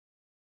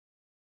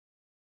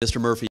Mr.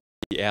 Murphy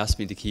asked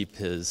me to keep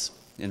his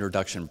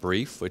introduction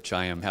brief, which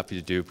I am happy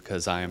to do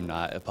because I am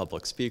not a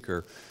public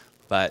speaker,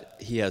 but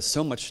he has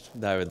so much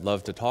that I would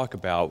love to talk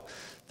about.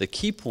 The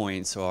key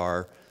points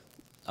are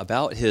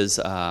about his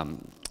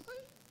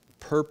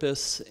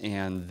purpose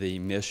and the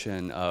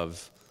mission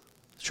of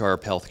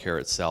Sharp HealthCare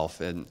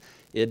itself. And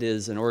it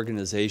is an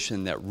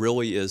organization that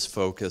really is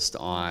focused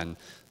on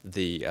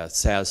the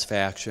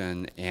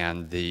satisfaction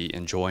and the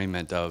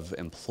enjoyment of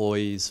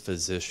employees,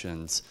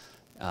 physicians,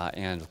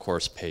 and of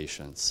course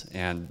patients.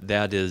 And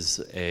that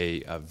is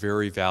a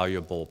very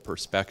valuable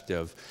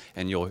perspective,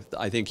 and you'll,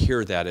 I think,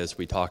 hear that as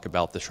we talk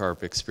about the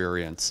Sharp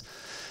experience.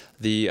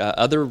 The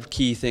other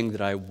key thing that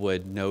I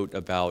would note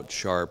about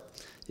Sharp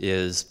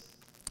is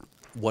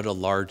what a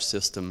large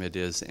system it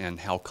is and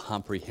how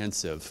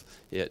comprehensive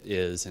it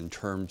is in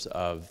terms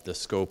of the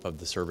scope of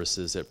the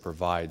services it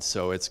provides.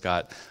 So it's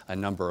got a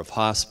number of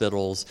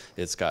hospitals,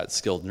 it's got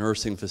skilled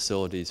nursing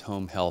facilities,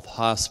 home health,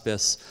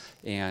 hospice,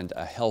 and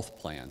a health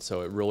plan.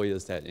 So it really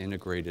is that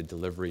integrated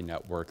delivery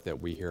network that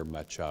we hear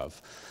much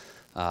of.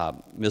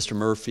 Mr.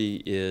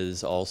 Murphy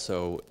is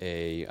also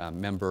a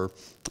member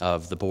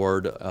of the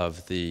board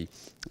of the,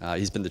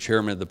 he's been the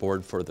chairman of the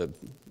board for the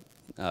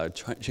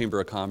Chamber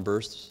of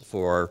Commerce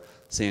for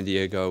San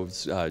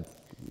Diego's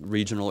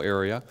regional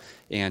area,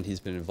 and he's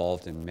been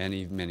involved in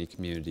many, many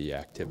community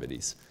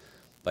activities.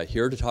 But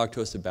here to talk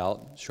to us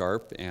about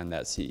Sharp and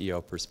that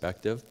CEO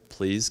perspective,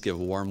 please give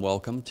a warm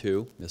welcome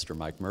to Mr.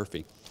 Mike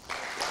Murphy.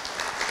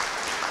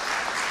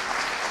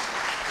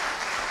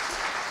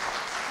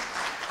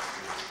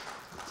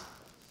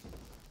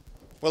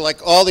 Well,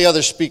 like all the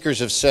other speakers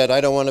have said,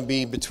 I don't want to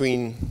be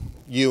between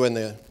you and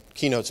the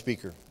keynote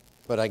speaker,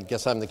 but I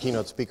guess I'm the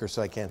keynote speaker,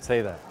 so I can't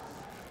say that.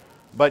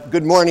 But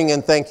good morning,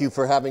 and thank you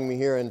for having me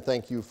here, and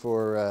thank you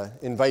for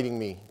inviting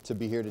me to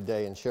be here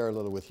today and share a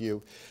little with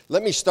you.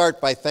 Let me start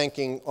by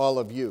thanking all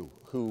of you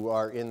who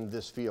are in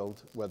this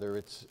field, whether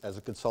it's as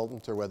a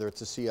consultant or whether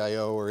it's a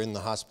CIO or in the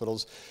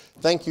hospitals.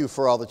 Thank you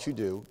for all that you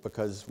do,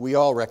 because we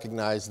all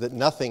recognize that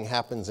nothing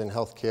happens in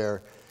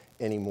healthcare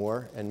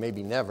anymore, and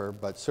maybe never,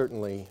 but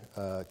certainly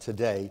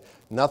today,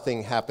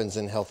 nothing happens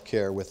in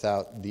healthcare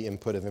without the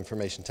input of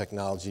information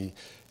technology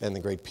and the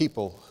great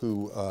people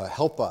who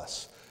help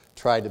us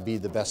try to be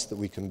the best that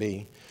we can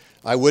be.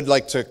 I would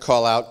like to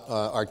call out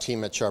our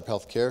team at Sharp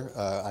HealthCare.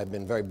 I've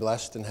been very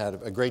blessed and had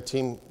a great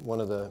team.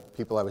 One of the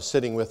people I was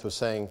sitting with was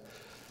saying,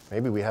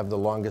 maybe we have the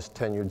longest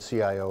tenured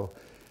CIO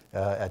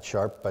at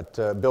Sharp, but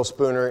Bill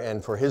Spooner,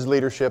 and for his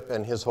leadership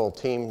and his whole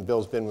team.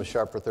 Bill's been with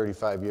Sharp for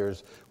 35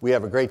 years. We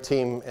have a great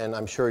team, and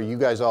I'm sure you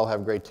guys all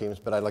have great teams,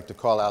 but I'd like to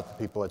call out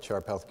the people at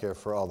Sharp HealthCare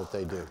for all that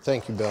they do.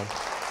 Thank you, Bill.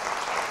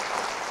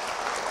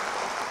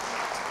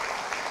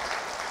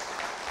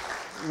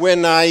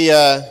 When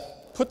I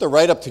put the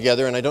write-up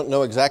together, and I don't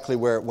know exactly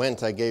where it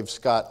went, I gave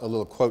Scott a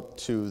little quote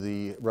to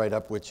the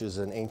write-up, which is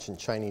an ancient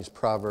Chinese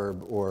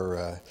proverb,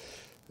 or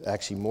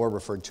actually more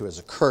referred to as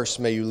a curse,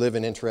 may you live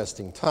in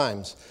interesting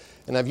times.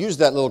 And I've used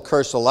that little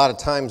curse a lot of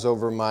times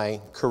over my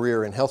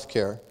career in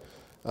healthcare,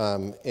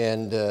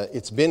 and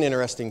it's been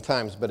interesting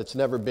times, but it's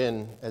never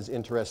been as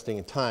interesting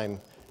a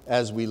time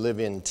as we live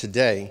in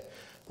today.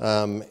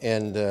 I'm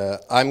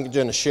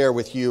going to share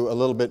with you a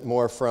little bit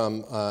more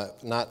from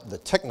not the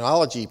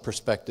technology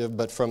perspective,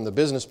 but from the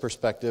business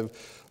perspective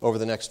over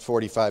the next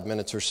 45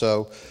 minutes or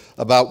so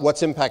about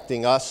what's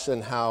impacting us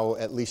and how,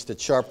 at least at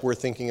Sharp, we're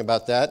thinking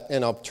about that.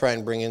 And I'll try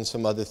and bring in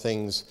some other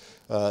things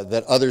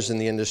that others in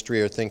the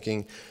industry are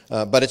thinking.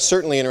 But it's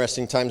certainly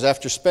interesting times.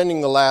 After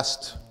spending the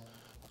last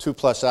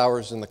 2+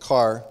 hours in the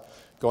car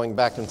going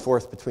back and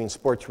forth between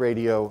sports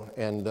radio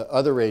and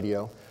other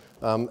radio,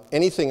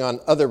 anything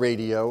on other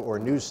radio or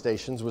news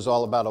stations was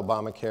all about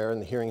Obamacare,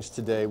 and the hearings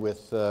today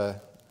with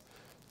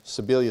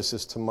Sebelius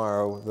is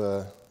tomorrow.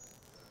 The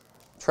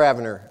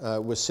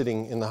Travener was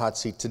sitting in the hot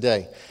seat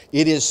today.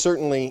 It is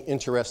certainly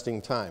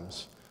interesting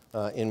times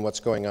in what's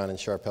going on in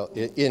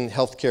in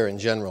healthcare in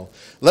general.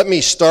 Let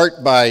me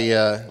start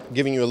by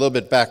giving you a little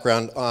bit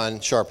background on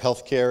Sharp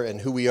HealthCare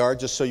and who we are,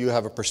 just so you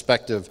have a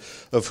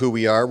perspective of who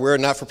we are. We're a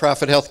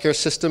not-for-profit healthcare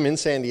system in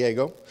San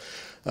Diego.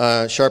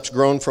 Sharp's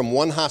grown from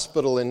one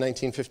hospital in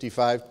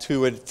 1955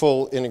 to a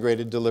full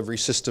integrated delivery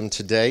system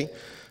today,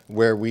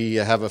 where we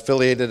have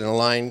affiliated and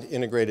aligned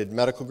integrated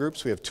medical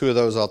groups. We have 2 of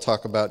those I'll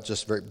talk about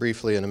just very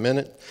briefly in a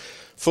minute.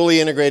 Fully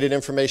integrated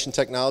information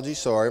technology,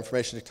 so our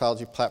information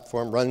technology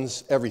platform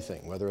runs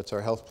everything, whether it's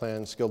our health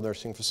plans, skilled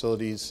nursing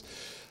facilities,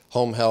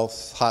 home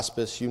health,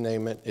 hospice, you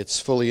name it. It's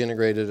fully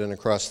integrated and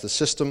across the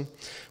system.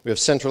 We have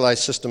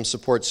centralized system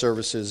support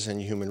services and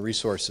human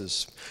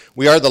resources.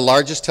 We are the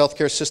largest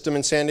healthcare system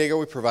in San Diego.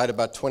 We provide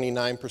about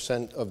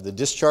 29% of the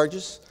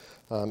discharges.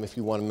 If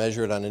you want to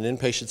measure it on an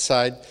inpatient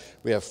side,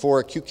 we have 4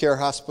 acute care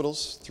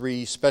hospitals,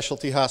 3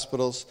 specialty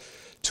hospitals,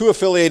 2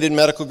 affiliated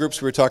medical groups.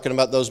 We were talking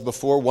about those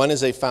before. One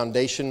is a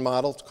foundation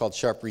model. It's called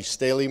Sharp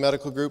Reese-Staley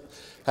Medical Group.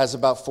 Has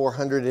about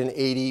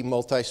 480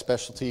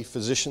 multi-specialty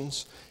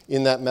physicians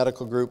in that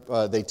medical group.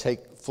 They take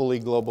fully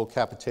global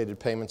capitated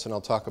payments, and I'll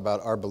talk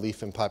about our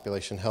belief in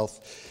population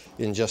health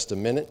in just a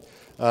minute.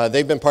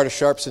 They've been part of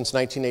Sharp since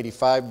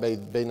 1985.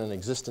 They've been in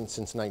existence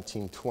since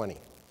 1920.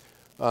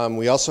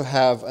 We also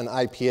have an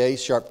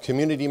IPA, Sharp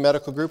Community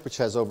Medical Group, which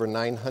has over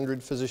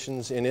 900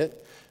 physicians in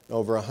it,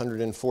 over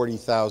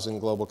 140,000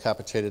 global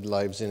capitated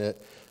lives in it.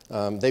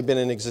 They've been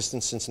in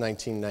existence since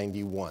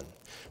 1991.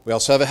 We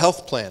also have a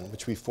health plan,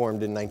 which we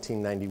formed in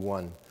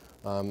 1991,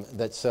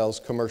 that sells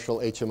commercial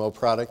HMO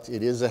product.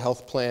 It is a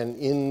health plan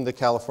in the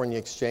California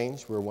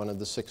Exchange. We're one of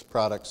the 6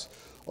 products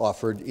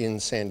offered in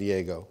San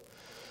Diego.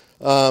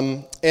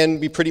 And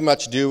we pretty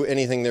much do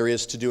anything there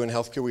is to do in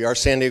healthcare. We are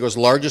San Diego's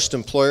largest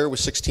employer with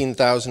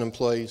 16,000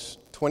 employees,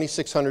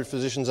 2,600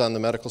 physicians on the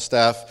medical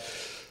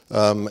staff,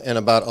 and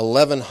about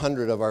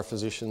 1,100 of our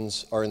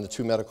physicians are in the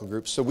 2 medical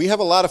groups. So we have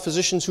a lot of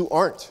physicians who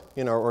aren't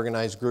in our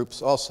organized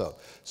groups also.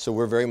 So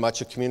we're very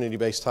much a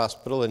community-based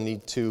hospital and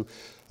need to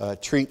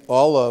treat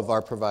all of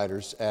our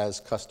providers as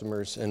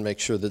customers and make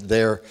sure that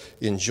they're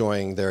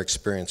enjoying their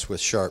experience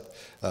with Sharp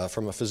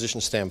from a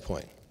physician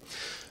standpoint.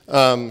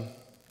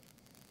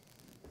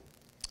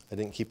 I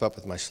didn't keep up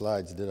with my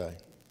slides, did I?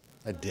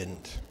 I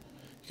didn't.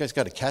 You guys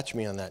got to catch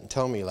me on that and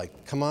tell me,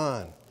 like, come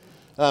on.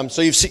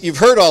 So you've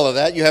heard all of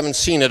that. You haven't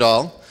seen it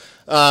all.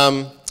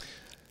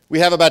 We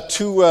have about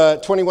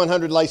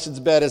 2,100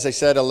 licensed bed, as I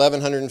said,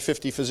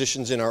 1,150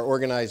 physicians in our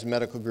organized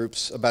medical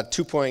groups, about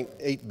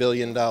 $2.8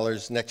 billion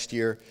next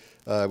year.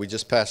 We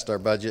just passed our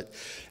budget.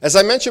 As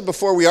I mentioned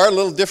before, we are a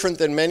little different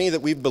than many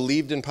that we've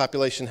believed in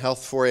population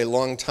health for a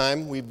long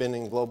time. We've been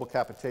in global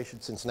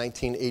capitation since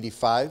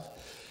 1985.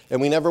 And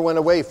we never went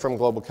away from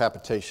global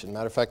capitation.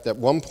 Matter of fact, at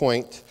one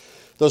point,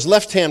 those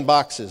left-hand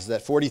boxes,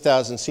 that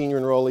 40,000 senior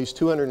enrollees,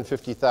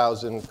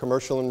 250,000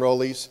 commercial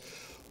enrollees,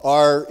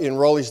 are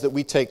enrollees that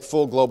we take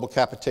full global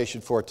capitation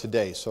for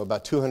today. So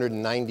about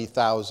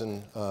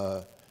 290,000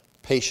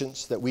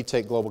 patients that we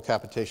take global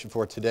capitation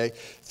for today.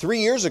 3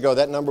 years ago,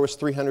 that number was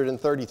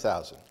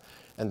 330,000.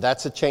 And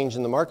that's a change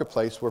in the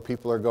marketplace where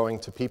people are going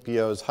to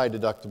PPOs, high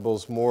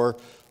deductibles, more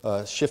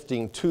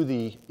shifting to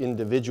the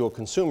individual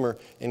consumer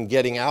and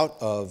getting out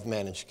of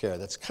managed care.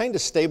 That's kind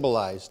of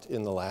stabilized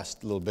in the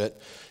last little bit.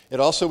 It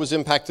also was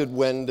impacted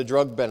when the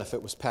drug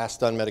benefit was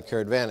passed on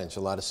Medicare Advantage.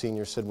 A lot of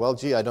seniors said, well,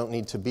 gee, I don't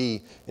need to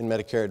be in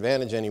Medicare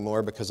Advantage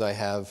anymore because I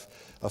have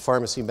a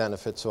pharmacy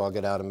benefit, so I'll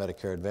get out of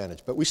Medicare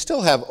Advantage. But we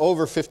still have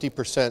over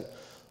 50%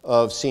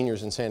 of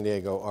seniors in San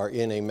Diego are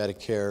in a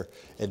Medicare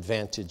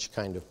Advantage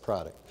kind of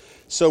product.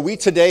 So we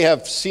today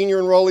have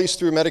senior enrollees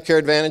through Medicare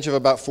Advantage of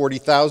about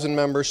 40,000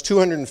 members,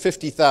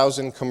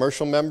 250,000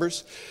 commercial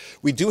members.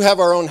 We do have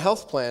our own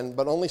health plan,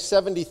 but only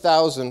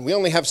 70,000. We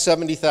only have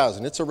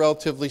 70,000. It's a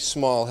relatively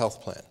small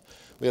health plan.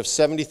 We have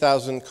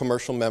 70,000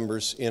 commercial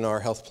members in our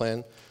health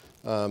plan,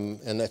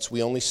 and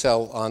we only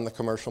sell on the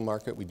commercial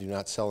market. We do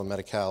not sell a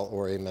Medi-Cal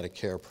or a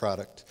Medicare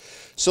product.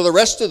 So the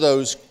rest of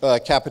those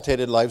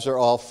capitated lives are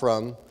all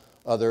from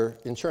other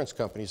insurance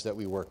companies that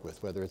we work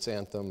with, whether it's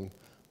Anthem,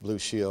 Blue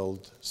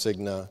Shield,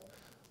 Cigna,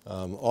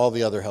 all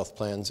the other health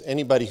plans.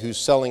 Anybody who's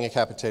selling a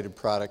capitated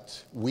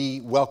product,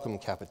 we welcome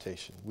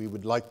capitation. We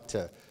would like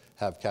to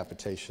have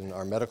capitation.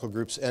 Our medical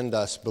groups and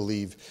us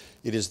believe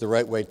it is the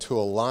right way to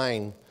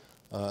align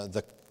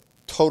the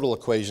total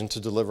equation to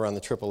deliver on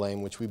the triple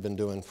aim, which we've been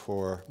doing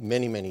for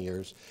many, many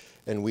years,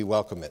 and we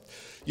welcome it.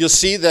 You'll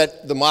see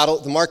that the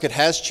market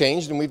has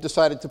changed, and we've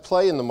decided to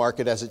play in the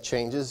market as it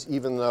changes,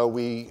 even though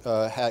we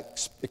have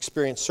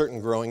experienced certain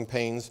growing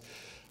pains,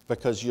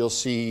 because you'll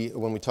see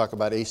when we talk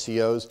about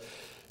ACOs,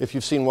 if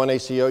you've seen one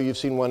ACO, you've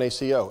seen one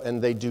ACO,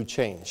 and they do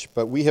change.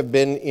 But we have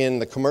been in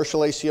the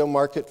commercial ACO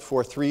market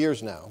for 3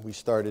 years now. We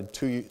started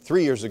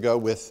 3 years ago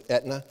with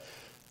Aetna.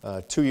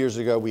 2 years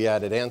ago, we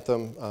added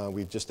Anthem.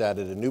 We've just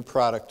added a new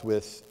product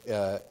with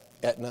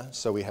Aetna.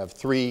 So we have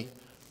 3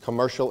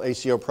 commercial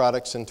ACO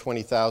products and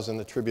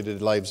 20,000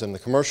 attributed lives in the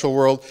commercial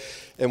world.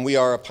 And we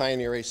are a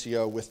pioneer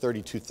ACO with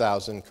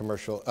 32,000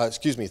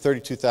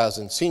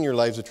 senior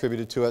lives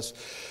attributed to us.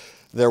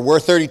 There were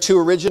 32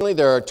 originally.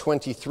 There are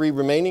 23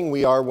 remaining.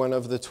 We are one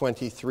of the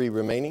 23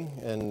 remaining.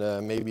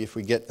 And maybe if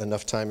we get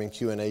enough time in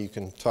Q&A, you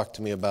can talk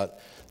to me about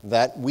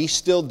that. We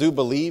still do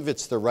believe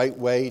it's the right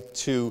way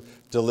to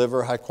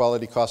deliver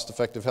high-quality,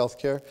 cost-effective health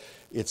care.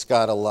 It's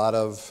got a lot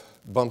of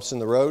bumps in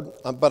the road,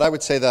 but I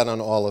would say that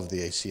on all of the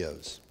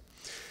ACOs.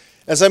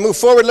 As I move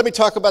forward, let me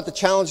talk about the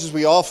challenges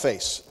we all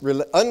face,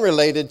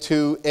 unrelated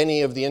to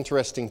any of the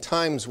interesting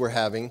times we're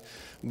having,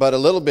 but a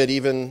little bit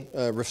even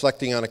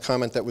reflecting on a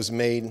comment that was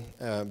made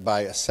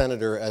by a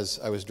senator as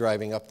I was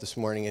driving up this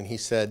morning, and he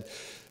said,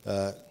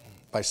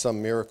 by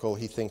some miracle,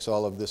 he thinks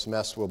all of this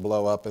mess will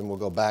blow up and we'll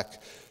go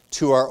back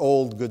to our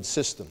old good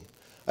system.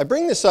 I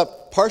bring this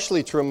up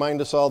partially to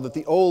remind us all that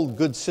the old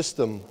good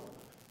system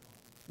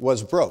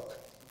was broke.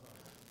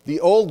 The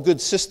old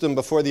good system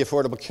before the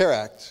Affordable Care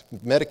Act,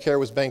 Medicare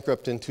was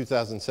bankrupt in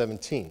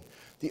 2017.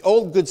 The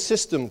old good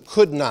system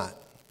could not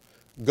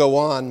go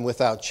on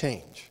without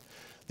change.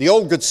 The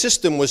old good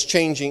system was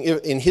changing,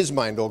 in his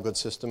mind, old good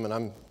system, and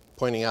I'm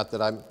pointing out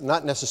that I'm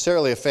not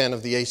necessarily a fan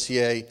of the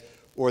ACA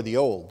or the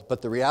old,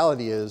 but the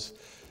reality is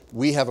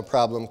we have a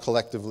problem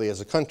collectively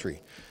as a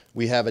country.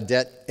 We have a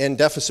debt and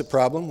deficit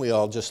problem. We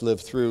all just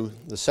lived through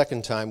the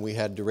second time we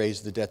had to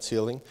raise the debt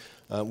ceiling.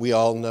 We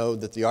all know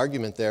that the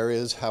argument there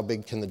is how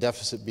big can the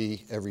deficit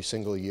be every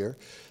single year.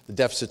 The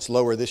deficit's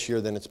lower this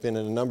year than it's been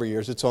in a number of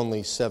years. It's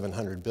only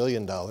 $700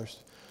 billion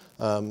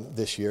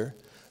this year.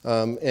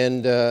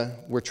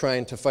 We're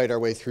trying to fight our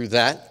way through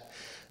that.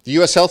 The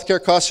U.S.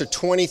 healthcare costs are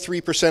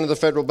 23% of the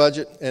federal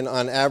budget, and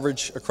on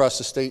average across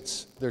the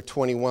states, they're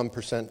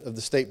 21% of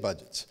the state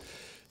budgets.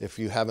 If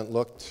you haven't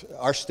looked,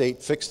 our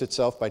state fixed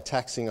itself by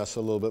taxing us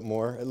a little bit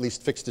more, at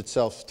least fixed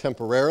itself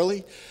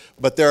temporarily,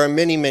 but there are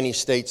many, many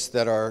states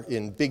that are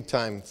in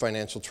big-time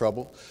financial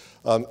trouble.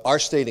 Our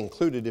state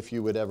included, if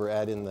you would ever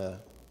add in the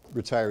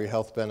retiree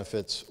health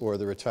benefits or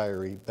the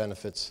retiree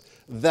benefits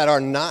that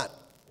are not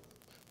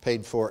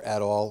paid for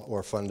at all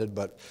or funded,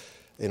 but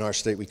in our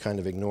state we kind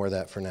of ignore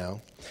that for now.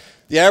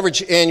 The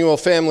average annual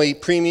family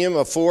premium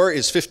of 4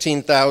 is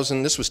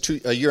 $15,000. This was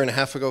a year and a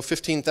half ago,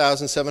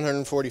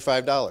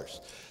 $15,745.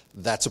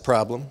 That's a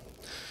problem.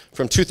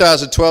 From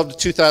 2012 to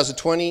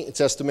 2020,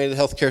 it's estimated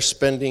healthcare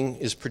spending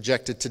is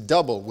projected to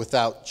double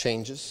without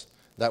changes.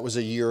 That was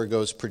a year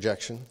ago's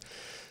projection.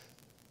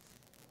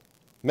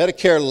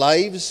 Medicare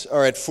lives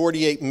are at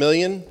 48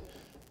 million,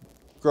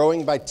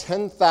 growing by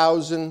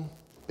 10,000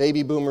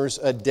 baby boomers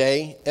a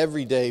day,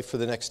 every day for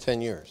the next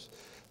 10 years.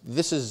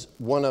 This is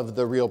one of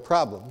the real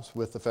problems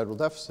with the federal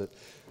deficit.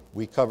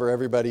 We cover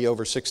everybody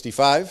over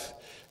 65,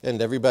 and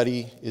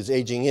everybody is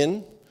aging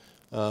in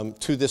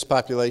to this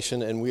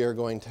population, and we are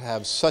going to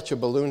have such a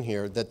balloon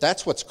here that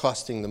that's what's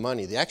costing the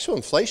money. The actual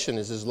inflation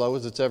is as low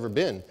as it's ever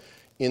been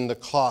in the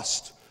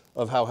cost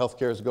of how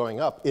healthcare is going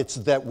up. It's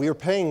that we're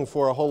paying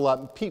for a whole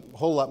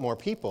lot more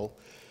people,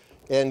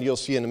 and you'll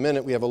see in a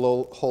minute we have a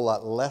whole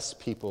lot less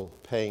people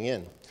paying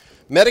in.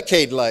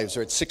 Medicaid lives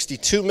are at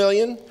 62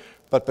 million,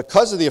 but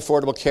because of the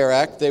Affordable Care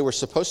Act, they were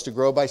supposed to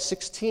grow by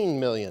 16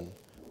 million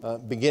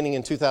beginning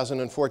in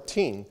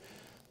 2014.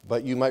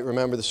 But you might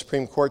remember the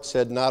Supreme Court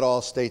said not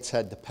all states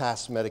had to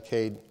pass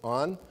Medicaid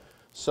on.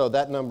 So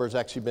that number has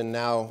actually been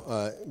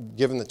now,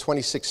 given that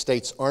 26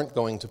 states aren't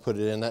going to put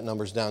it in, that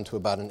number's down to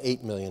about an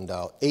 $8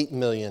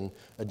 million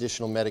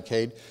additional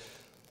Medicaid.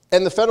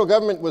 And the federal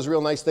government was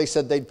real nice. They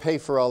said they'd pay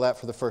for all that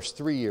for the first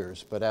 3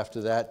 years, but after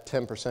that,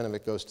 10% of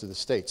it goes to the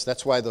states.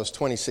 That's why those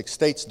 26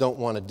 states don't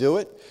want to do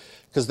it,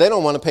 because they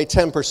don't want to pay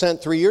 10%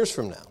 3 years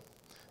from now.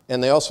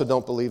 And they also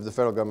don't believe the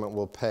federal government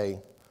will pay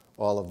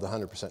all of the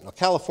 100%. Now,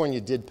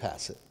 California did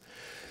pass it.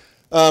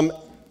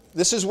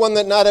 This is one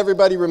that not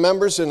everybody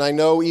remembers, and I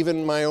know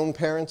even my own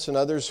parents and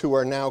others who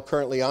are now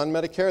currently on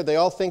Medicare, they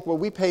all think, well,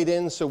 we paid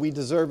in, so we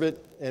deserve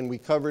it, and we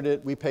covered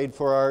it, we paid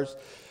for ours.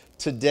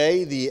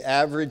 Today, the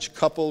average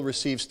couple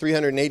receives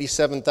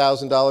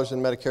 $387,000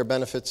 in Medicare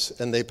benefits,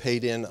 and they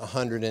paid in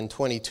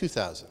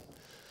 $122,000.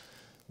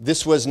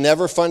 This was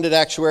never funded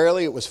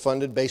actuarially. It was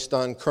funded based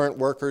on current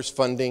workers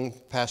funding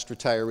past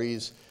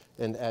retirees.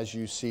 And as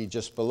you see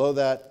just below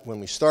that, when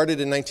we started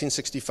in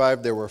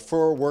 1965, there were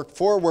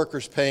four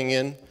workers paying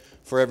in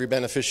for every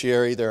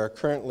beneficiary. There are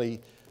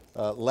currently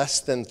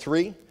less than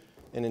 3.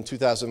 And in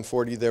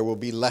 2040, there will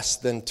be less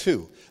than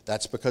 2.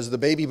 That's because the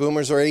baby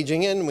boomers are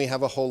aging in. We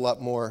have a whole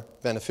lot more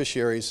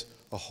beneficiaries,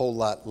 a whole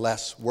lot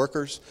less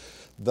workers.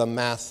 The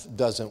math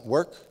doesn't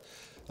work.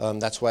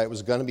 That's why it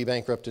was going to be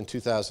bankrupt in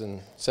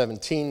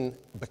 2017.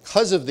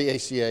 Because of the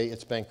ACA,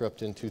 it's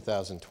bankrupt in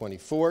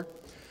 2024.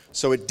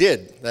 So it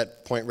did,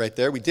 that point right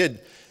there, we did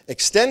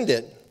extend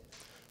it.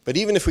 But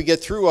even if we get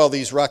through all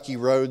these rocky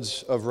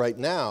roads of right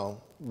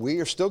now, we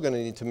are still going to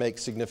need to make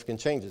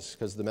significant changes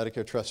because the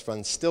Medicare Trust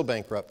Fund is still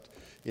bankrupt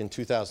in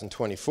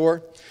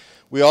 2024.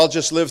 We all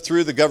just lived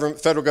through the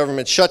federal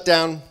government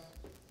shutdown.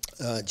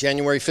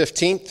 January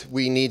 15th,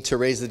 we need to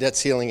raise the debt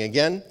ceiling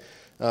again,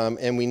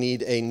 and we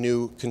need a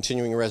new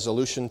continuing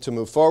resolution to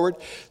move forward.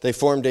 They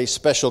formed a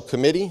special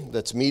committee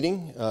that's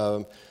meeting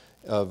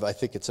of I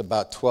think it's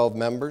about 12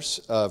 members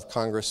of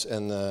Congress,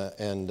 and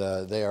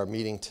they are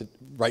meeting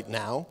right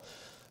now.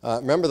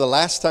 Remember the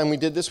last time we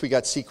did this, we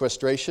got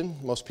sequestration.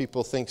 Most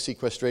people think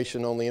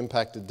sequestration only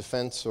impacted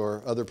defense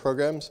or other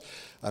programs.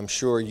 I'm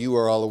sure you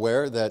are all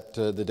aware that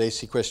the day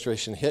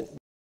sequestration hit,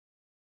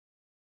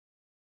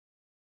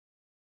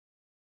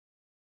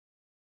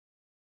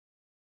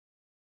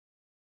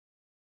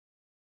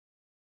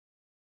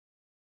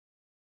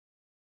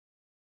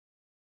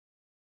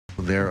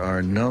 there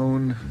are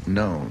known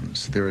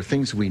knowns. There are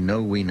things we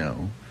know we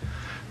know.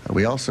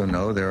 We also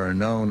know there are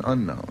known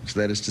unknowns.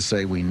 That is to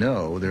say, we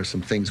know there are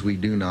some things we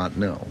do not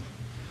know.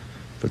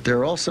 But there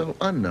are also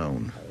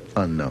unknown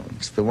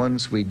unknowns. The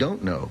ones we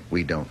don't know,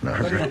 we don't know.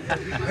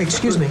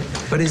 Excuse me,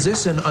 but is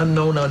this an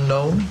unknown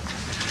unknown?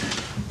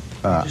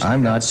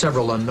 I'm not.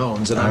 Several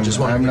unknowns, and I'm just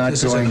wondering if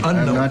this is an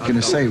unknown I'm not going to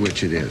unknown. say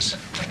which it is.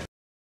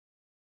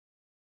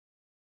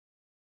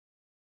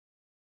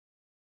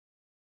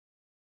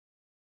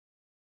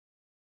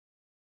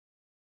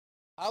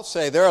 I'll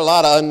say there are a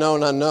lot of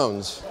unknown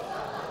unknowns,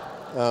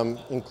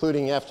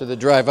 including after the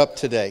drive up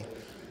today.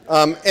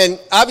 And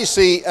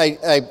obviously,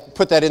 I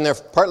put that in there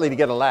partly to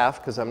get a laugh,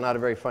 because I'm not a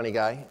very funny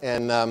guy,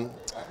 and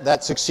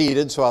that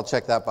succeeded, so I'll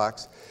check that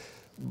box.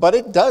 But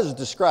it does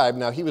describe,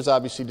 now he was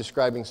obviously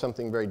describing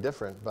something very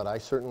different, but I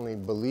certainly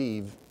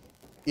believe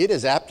it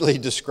as aptly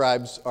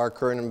describes our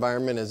current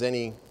environment as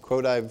any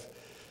quote I've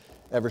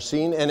ever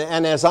seen,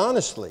 and as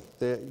honestly.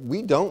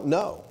 We don't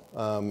know,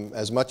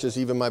 as much as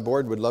even my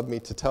board would love me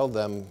to tell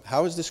them,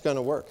 how is this going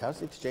to work? How's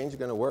the exchange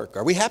going to work?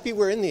 Are we happy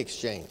we're in the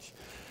exchange?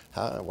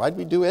 Why'd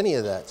we do any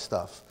of that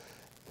stuff?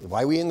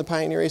 Why are we in the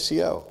Pioneer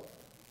ACO?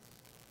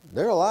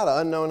 There are a lot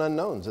of unknown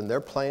unknowns, and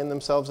they're playing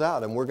themselves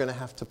out, and we're going to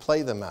have to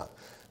play them out.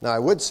 Now, I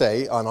would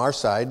say, on our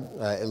side,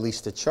 at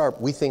least at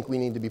Sharp, we think we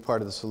need to be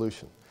part of the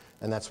solution.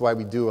 And that's why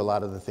we do a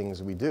lot of the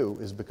things we do,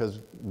 is because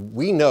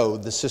we know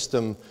the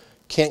system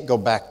can't go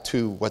back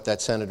to what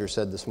that senator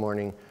said this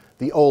morning,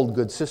 the old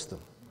good system.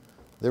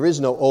 There is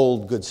no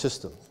old good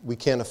system. We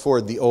can't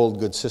afford the old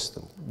good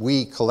system.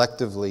 We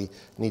collectively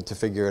need to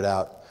figure it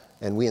out,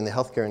 and we in the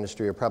healthcare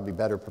industry are probably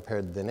better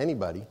prepared than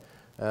anybody,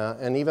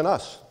 and even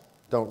us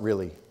don't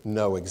really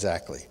know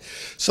exactly.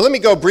 So let me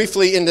go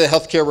briefly into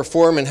healthcare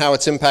reform and how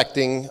it's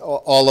impacting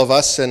all of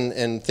us,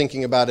 and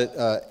thinking about it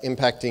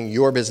impacting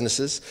your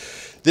businesses.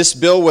 This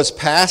bill was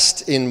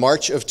passed in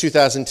March of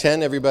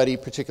 2010. Everybody,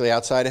 particularly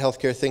outside of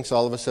healthcare, thinks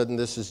all of a sudden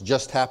this is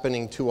just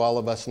happening to all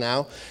of us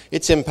now.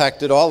 It's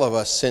impacted all of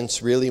us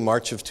since really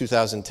March of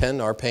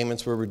 2010. Our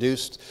payments were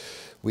reduced.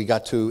 We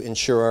got to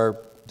insure our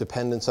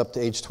dependents up to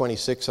age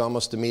 26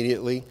 almost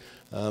immediately.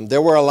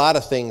 There were a lot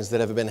of things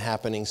that have been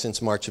happening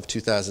since March of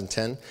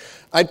 2010.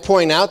 I'd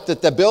point out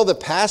that the bill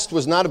that passed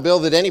was not a bill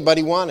that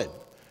anybody wanted.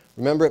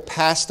 Remember, it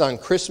passed on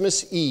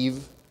Christmas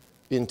Eve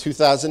in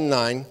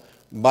 2009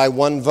 by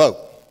one vote.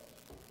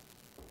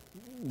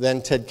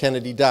 Then Ted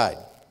Kennedy died.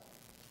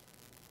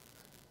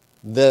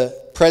 The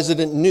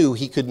president knew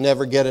he could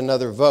never get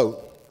another vote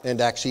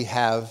and actually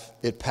have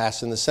it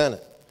pass in the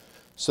Senate.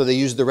 So they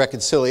used the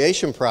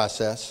reconciliation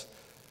process,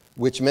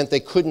 which meant they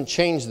couldn't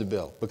change the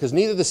bill because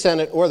neither the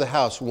Senate or the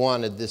House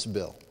wanted this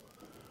bill.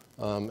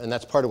 And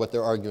that's part of what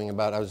they're arguing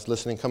about. I was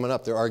listening coming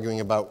up. They're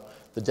arguing about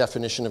the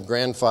definition of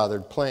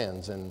grandfathered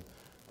plans, and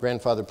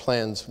grandfathered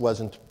plans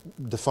wasn't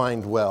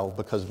defined well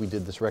because we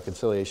did this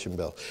reconciliation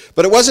bill.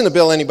 But it wasn't a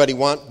bill anybody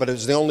wanted, but it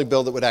was the only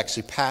bill that would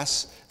actually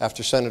pass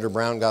after Senator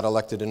Brown got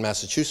elected in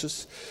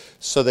Massachusetts.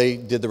 So they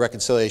did the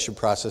reconciliation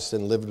process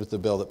and lived with the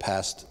bill that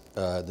passed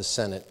the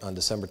Senate on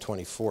December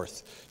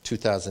 24th,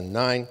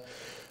 2009.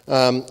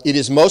 It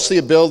is mostly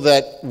a bill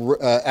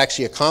that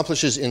actually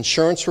accomplishes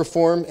insurance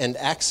reform and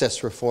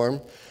access reform.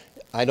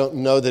 I don't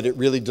know that it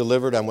really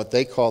delivered on what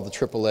they call the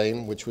triple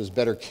aim, which was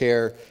better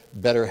care,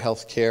 better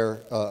health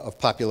care of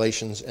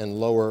populations, and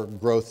lower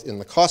growth in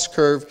the cost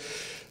curve.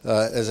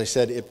 As I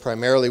said, it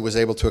primarily was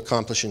able to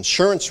accomplish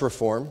insurance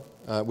reform,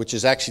 which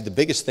is actually the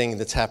biggest thing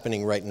that's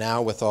happening right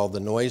now with all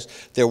the noise.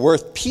 There were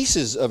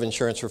pieces of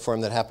insurance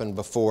reform that happened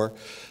before,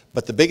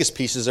 but the biggest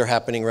pieces are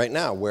happening right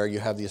now, where you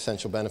have the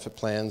essential benefit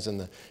plans and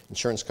the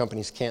insurance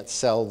companies can't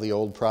sell the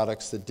old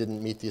products that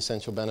didn't meet the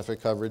essential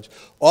benefit coverage.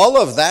 All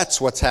of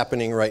that's what's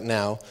happening right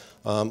now,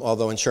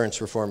 although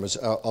insurance reform has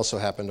also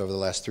happened over the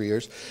last 3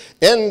 years.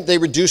 And they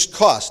reduced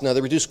costs. Now,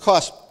 they reduced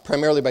costs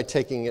primarily by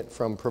taking it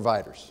from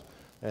providers.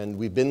 And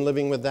we've been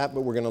living with that,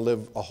 but we're going to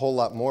live a whole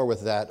lot more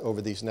with that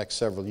over these next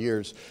several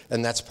years.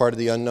 And that's part of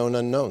the unknown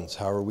unknowns.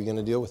 How are we going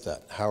to deal with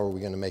that? How are we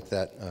going to make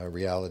that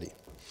reality?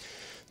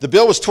 The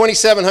bill was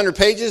 2,700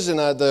 pages, and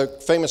the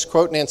famous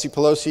quote, Nancy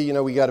Pelosi, you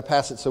know, we got to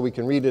pass it so we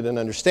can read it and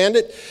understand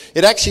it.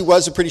 It actually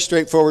was a pretty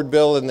straightforward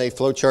bill, and they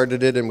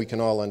flowcharted it, and we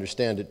can all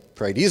understand it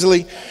quite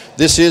easily.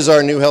 This is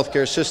our new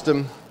healthcare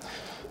system.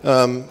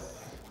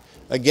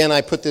 Again,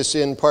 I put this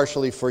in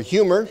partially for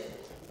humor,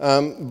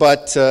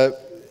 but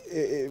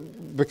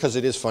because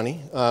it is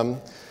funny.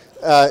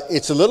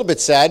 It's a little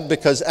bit sad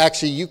because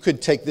actually you could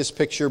take this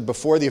picture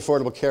before the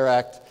Affordable Care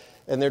Act,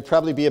 and there'd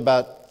probably be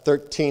about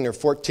 13 or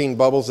 14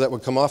 bubbles that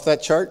would come off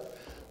that chart,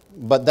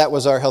 but that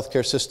was our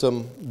healthcare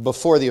system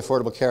before the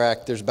Affordable Care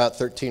Act. There's about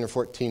 13 or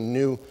 14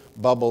 new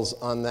bubbles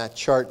on that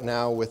chart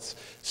now, with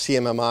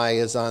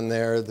CMMI is on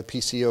there, the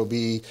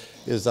PCOB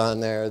is on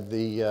there,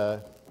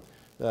 the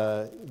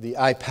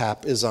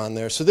IPAP is on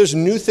there. So there's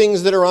new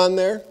things that are on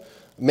there,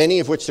 many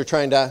of which they're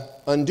trying to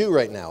undo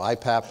right now.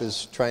 IPAP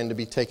is trying to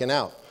be taken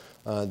out.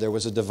 There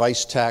was a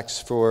device tax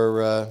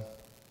for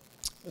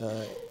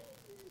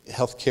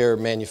healthcare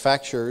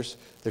manufacturers.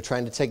 They're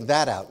trying to take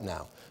that out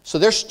now. So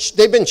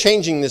they've been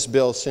changing this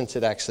bill since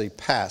it actually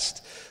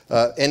passed.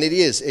 And it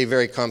is a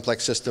very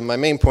complex system. My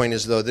main point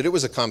is, though, that it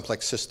was a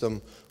complex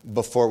system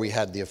before we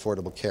had the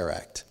Affordable Care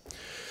Act.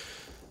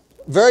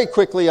 Very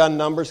quickly on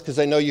numbers, because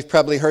I know you've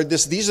probably heard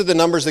this. These are the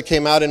numbers that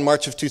came out in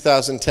March of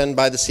 2010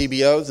 by the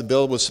CBO. The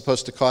bill was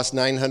supposed to cost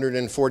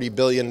 $940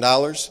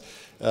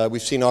 billion.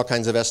 We've seen all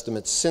kinds of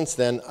estimates since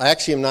then. I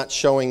actually am not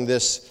showing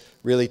this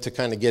really to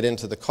kind of get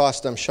into the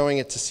cost. I'm showing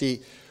it to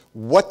see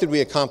what did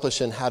we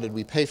accomplish and how did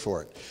we pay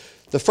for it.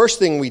 The first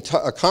thing we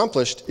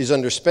accomplished is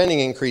under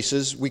spending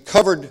increases. We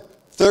covered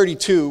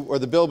 32, or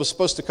the bill was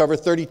supposed to cover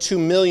 32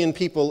 million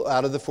people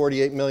out of the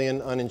 48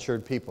 million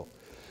uninsured people.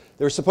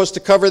 They were supposed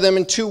to cover them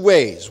in two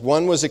ways.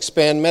 One was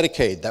expand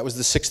Medicaid. That was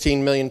the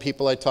 16 million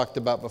people I talked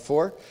about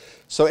before.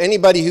 So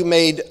anybody who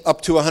made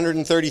up to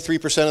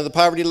 133% of the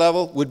poverty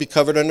level would be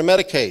covered under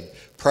Medicaid.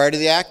 Prior to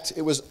the act,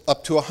 it was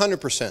up to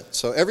 100%.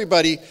 So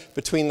everybody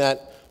between that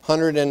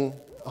 100 and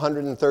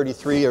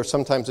 133, or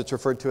sometimes it's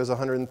referred to as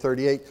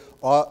 138,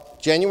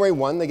 January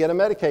 1, they get a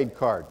Medicaid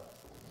card.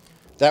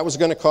 That was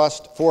going to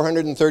cost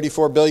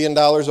 $434 billion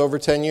over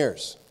 10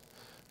 years.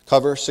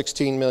 Cover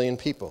 16 million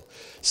people.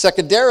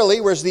 Secondarily,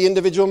 where's the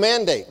individual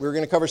mandate? We were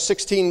going to cover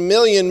 16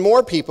 million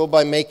more people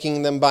by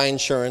making them buy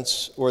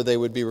insurance, or they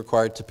would be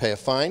required to pay a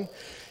fine.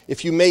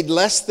 If you made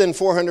less than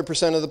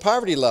 400% of the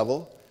poverty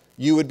level,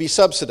 you would be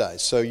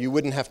subsidized. So you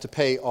wouldn't have to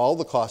pay all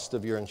the cost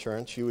of your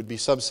insurance. You would be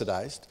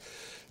subsidized.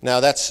 Now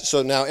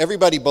now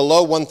everybody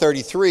below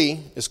 133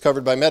 is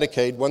covered by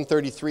Medicaid.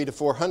 133 to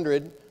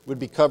 400 would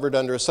be covered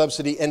under a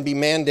subsidy and be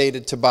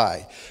mandated to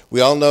buy.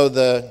 We all know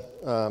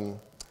the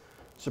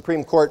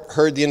Supreme Court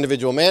heard the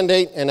individual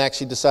mandate and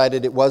actually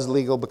decided it was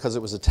legal because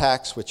it was a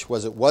tax,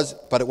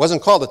 but it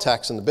wasn't called a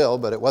tax in the bill,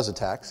 but it was a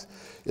tax,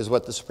 is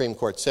what the Supreme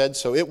Court said.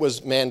 So it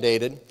was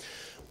mandated.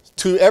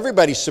 To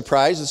everybody's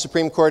surprise, the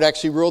Supreme Court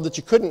actually ruled that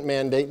you couldn't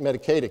mandate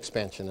Medicaid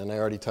expansion, and I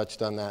already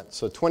touched on that.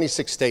 So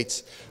 26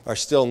 states are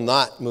still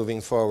not moving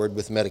forward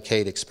with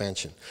Medicaid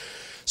expansion.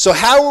 So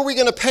how are we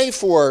going to pay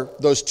for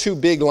those two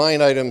big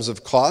line items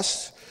of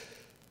costs?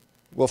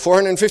 Well,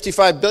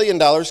 $455 billion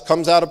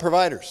comes out of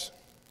providers.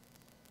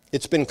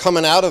 It's been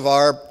coming out of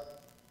our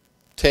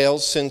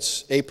tails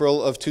since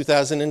April of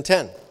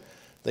 2010.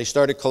 They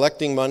started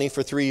collecting money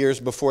for 3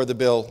 years before the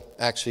bill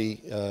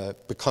actually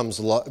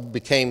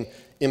became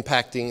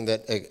impacting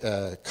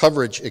that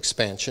coverage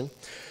expansion.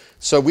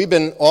 So we've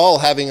been all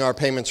having our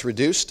payments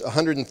reduced.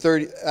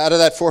 130 out of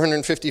that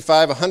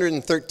 455,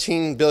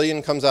 113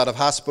 billion comes out of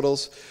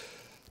hospitals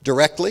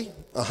directly.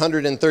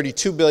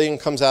 132 billion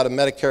comes out of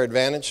Medicare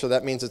Advantage, so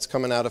that means it's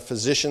coming out of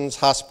physicians,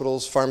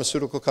 hospitals,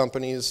 pharmaceutical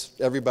companies,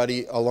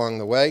 everybody along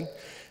the way.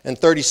 And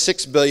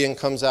 36 billion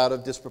comes out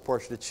of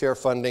disproportionate share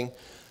funding.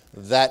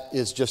 That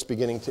is just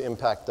beginning to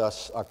impact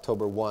us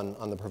October 1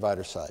 on the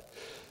provider side.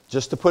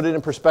 Just to put it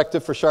in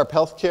perspective for Sharp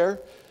HealthCare,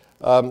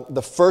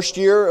 the first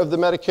year of the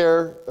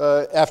Medicare,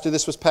 after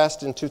this was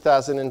passed in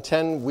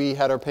 2010, we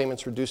had our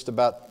payments reduced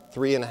about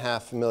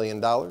 $3.5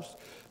 million.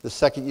 The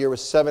second year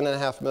was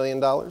 $7.5 million.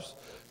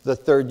 The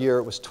third year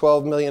it was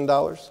 $12 million.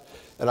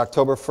 And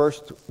October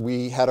 1st,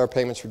 we had our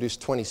payments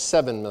reduced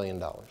 $27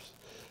 million.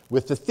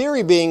 With the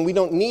theory being we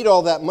don't need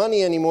all that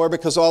money anymore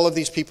because all of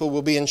these people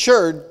will be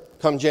insured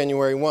come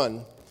January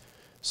 1.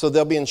 So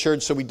they'll be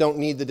insured, so we don't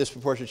need the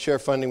disproportionate share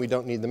funding, we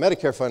don't need the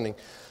Medicare funding.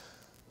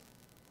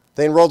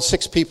 They enrolled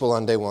 6 people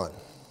on day 1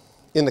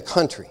 in the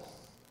country.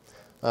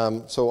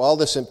 So all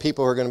this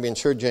people who are going to be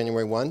insured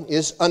January 1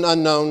 is an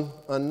unknown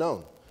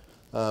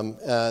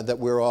that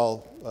we're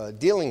all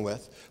dealing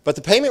with. But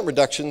the payment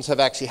reductions have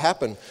actually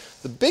happened.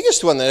 The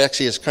biggest one that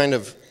actually is kind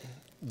of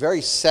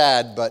very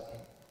sad,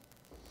 but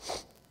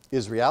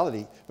is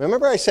reality.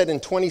 Remember I said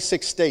in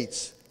 26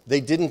 states they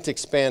didn't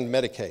expand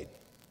Medicaid.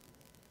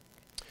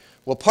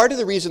 Well, part of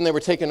the reason they were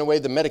taking away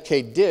the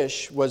Medicaid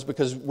dish was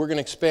because we're going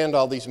to expand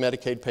all these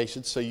Medicaid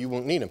patients so you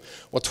won't need them.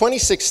 Well,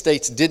 26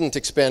 states didn't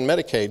expand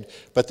Medicaid,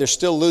 but they're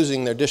still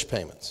losing their dish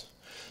payments.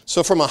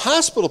 So from a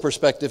hospital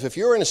perspective, if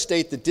you're in a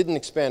state that didn't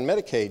expand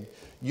Medicaid,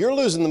 you're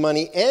losing the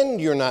money and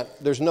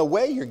there's no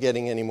way you're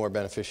getting any more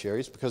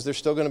beneficiaries because they're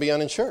still going to be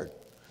uninsured,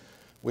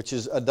 which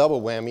is a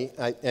double whammy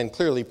and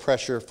clearly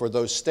pressure for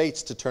those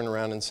states to turn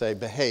around and say,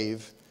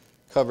 behave,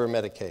 cover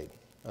Medicaid.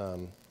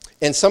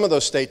 And some of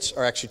those states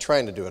are actually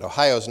trying to do it.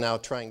 Ohio's now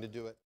trying to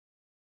do it.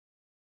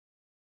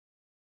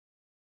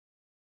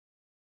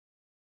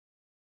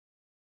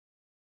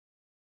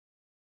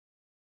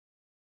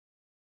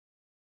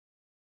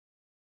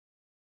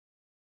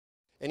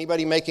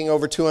 Anybody making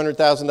over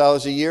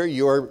 $200,000 a year,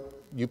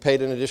 you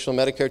paid an additional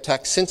Medicare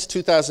tax. Since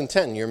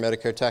 2010, your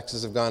Medicare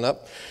taxes have gone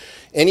up.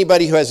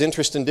 Anybody who has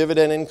interest and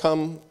dividend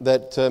income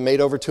that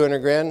made over 200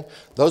 grand,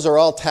 those are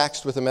all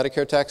taxed with a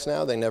Medicare tax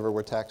now. They never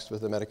were taxed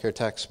with a Medicare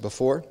tax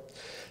before.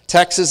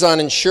 Taxes on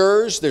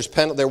insurers,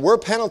 there were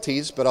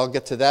penalties, but I'll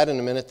get to that in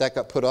a minute. That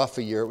got put off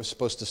a year. It was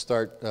supposed to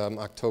start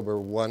October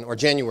 1 or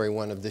January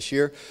 1 of this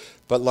year,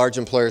 but large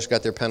employers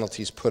got their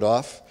penalties put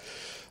off.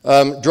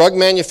 Drug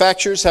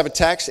manufacturers have a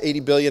tax,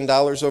 $80 billion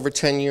over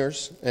 10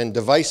 years, and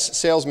device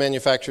sales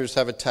manufacturers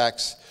have a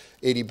tax,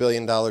 $80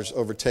 billion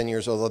over 10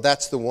 years, although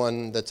that's the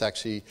one that's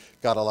actually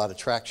got a lot of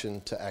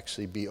traction to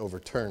actually be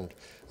overturned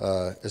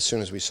as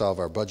soon as we solve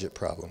our budget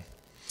problem.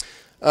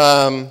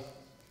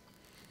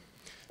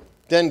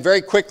 Then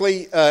very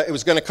quickly, it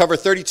was going to cover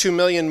 32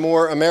 million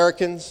more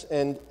Americans,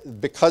 and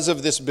because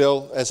of this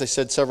bill, as I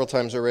said several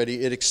times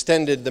already, it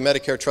extended the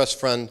Medicare Trust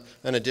Fund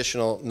an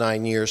additional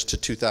 9 years to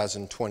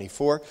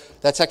 2024.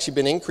 That's actually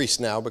been increased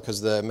now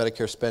because the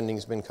Medicare spending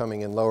has been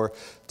coming in lower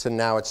to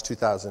now it's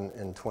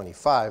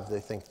 2025.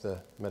 They think the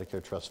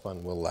Medicare Trust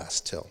Fund will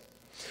last till.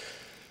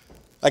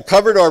 I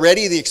covered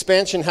already the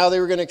expansion, how they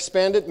were going to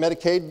expand it.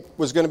 Medicaid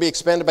was going to be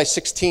expanded by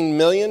 16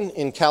 million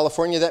in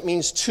California. That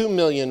means 2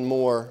 million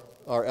more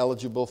are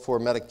eligible for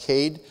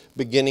Medicaid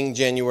beginning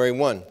January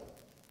 1.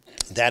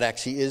 That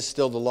actually is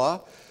still the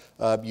law.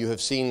 You have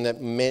seen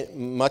that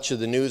much of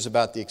the news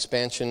about the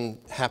expansion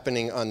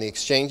happening on the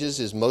exchanges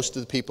is most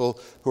of the people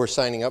who are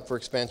signing up for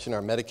expansion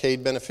are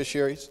Medicaid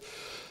beneficiaries.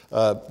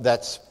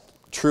 That's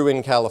true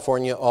in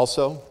California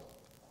also.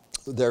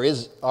 There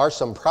are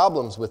some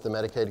problems with the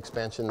Medicaid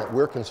expansion that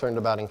we're concerned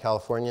about in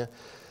California.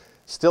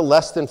 Still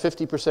less than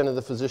 50% of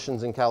the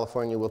physicians in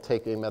California will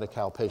take a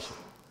Medi-Cal patient.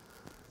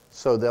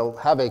 So they'll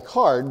have a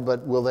card,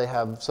 but will they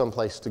have some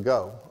place to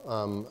go?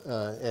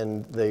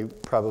 And they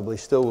probably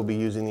still will be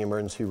using the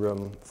emergency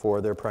room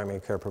for their primary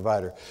care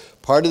provider.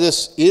 Part of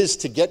this is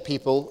to get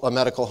people a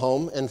medical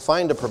home and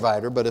find a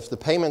provider, but if the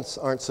payments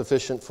aren't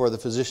sufficient for the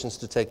physicians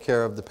to take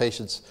care of the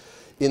patients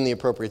in the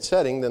appropriate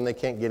setting, then they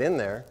can't get in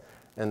there,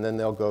 and then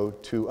they'll go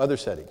to other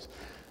settings.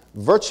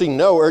 Virtually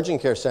no urgent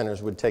care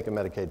centers would take a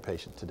Medicaid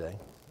patient today.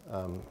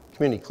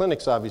 Community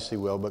clinics obviously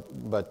will,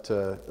 but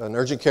an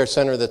urgent care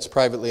center that's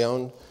privately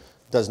owned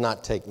does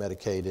not take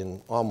Medicaid in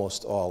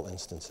almost all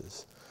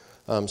instances.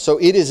 So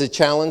it is a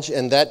challenge,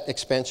 and that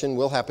expansion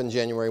will happen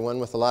January 1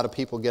 with a lot of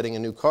people getting a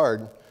new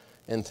card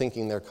and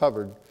thinking they're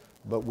covered,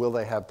 but will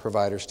they have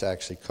providers to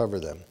actually cover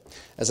them?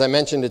 As I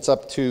mentioned,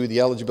 the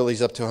eligibility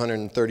is up to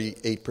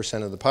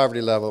 138% of the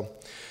poverty level.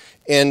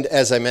 And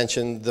as I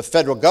mentioned, the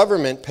federal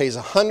government pays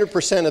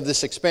 100% of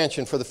this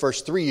expansion for the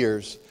first 3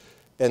 years,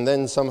 and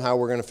then somehow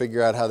we're going to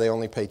figure out how they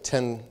only pay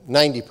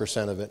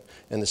 90% of it,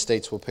 and the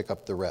states will pick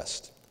up the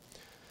rest.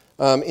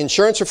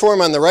 Insurance reform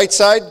on the right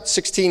side,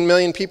 16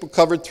 million people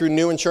covered through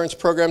new insurance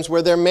programs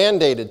where they're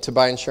mandated to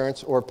buy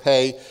insurance or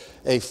pay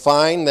a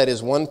fine that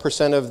is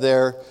 1% of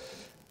their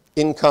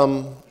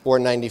income or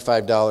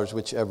 $95,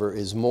 whichever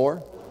is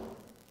more.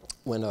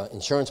 When an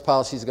insurance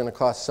policy is going to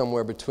cost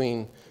somewhere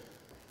between,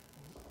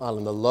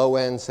 on the low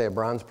end, say a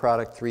bronze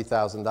product,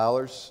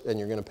 $3,000, and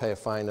you're going to pay a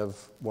fine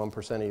of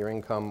 1% of your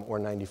income or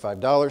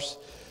 $95,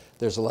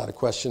 there's a lot of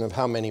question of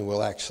how many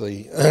will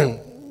actually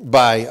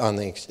buy on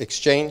the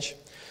exchange.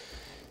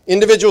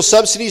 Individual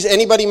subsidies,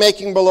 anybody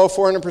making below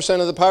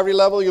 400% of the poverty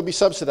level, you'll be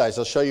subsidized.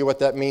 I'll show you what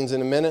that means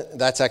in a minute.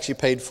 That's actually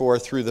paid for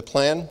through the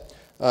plan.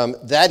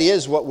 That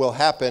is what will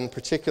happen,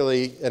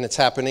 particularly, and it's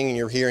happening, and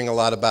you're hearing a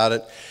lot about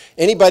it.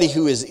 Anybody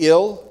who is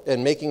ill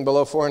and making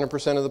below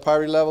 400% of the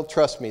poverty level,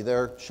 trust me,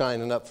 they're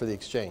shining up for the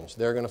exchange.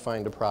 They're going to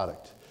find a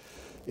product.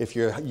 If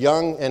you're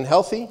young and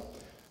healthy,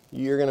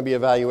 you're going to be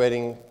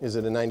evaluating, is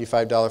it a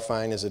 $95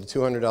 fine? Is it a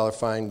 $200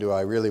 fine? Do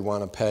I really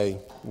want to pay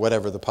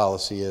whatever the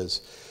policy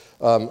is?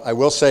 I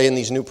will say in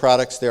these new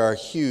products, there are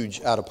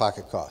huge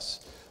out-of-pocket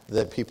costs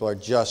that people are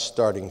just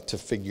starting to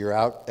figure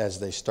out as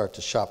they start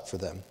to shop for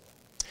them.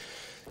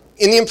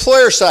 In the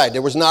employer side,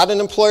 there was not an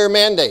employer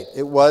mandate.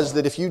 It was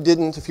that if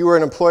you were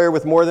an employer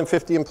with more than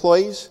 50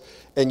 employees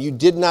and you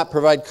did not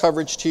provide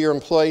coverage to your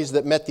employees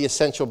that met the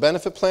essential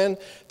benefit plan,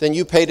 then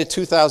you paid a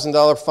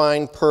 $2,000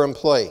 fine per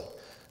employee.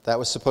 That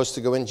was supposed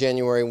to go in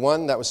January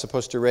 1. That was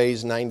supposed to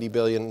raise $90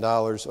 billion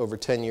over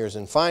 10 years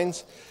in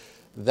fines.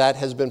 That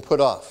has been put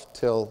off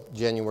till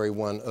January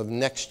 1 of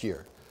next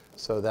year.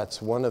 So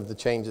that's one of the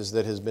changes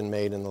that has been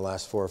made in the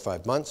last 4 or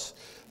 5 months.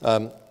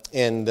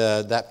 And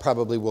that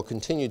probably will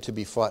continue to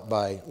be fought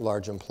by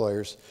large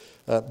employers.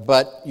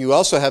 But you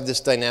also have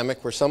this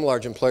dynamic where some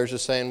large employers are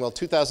saying, well,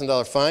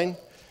 $2,000 fine,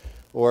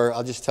 or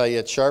I'll just tell you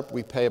at Sharp,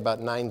 we pay about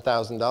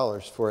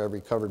 $9,000 for every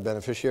covered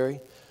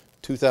beneficiary.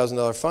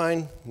 $2,000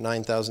 fine,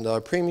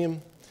 $9,000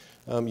 premium.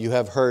 You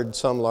have heard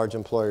some large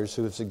employers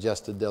who have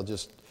suggested they'll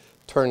just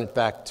turn it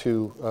back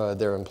to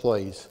their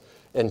employees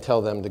and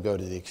tell them to go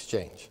to the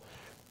exchange.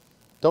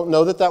 Don't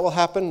know that that will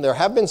happen. There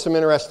have been some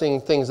interesting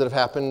things that have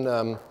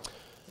happened.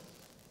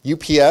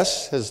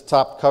 UPS has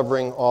stopped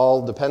covering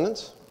all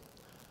dependents.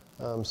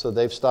 So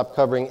they've stopped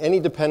covering any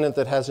dependent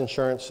that has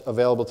insurance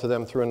available to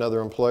them through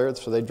another employer.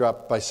 So they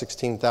dropped by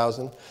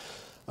 16,000.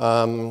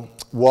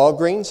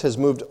 Walgreens has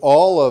moved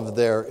all of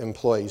their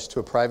employees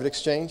to a private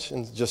exchange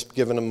and just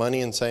given them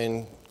money and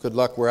saying, good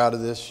luck, we're out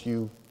of this,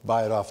 you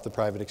buy it off the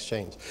private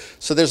exchange.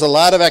 So there's a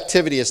lot of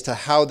activity as to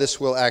how this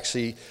will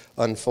actually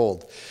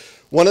unfold.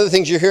 One of the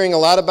things you're hearing a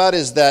lot about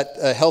is that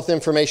health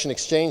information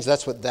exchange.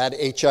 That's what that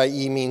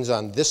HIE means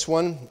on this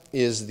one,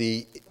 is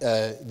the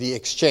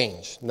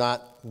exchange,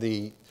 not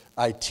the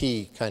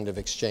IT kind of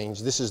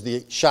exchange. This is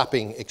the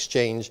shopping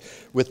exchange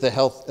with the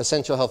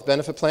essential health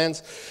benefit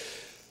plans.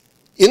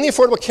 In the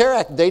Affordable Care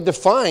Act, they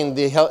defined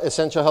the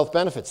essential health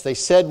benefits. They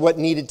said what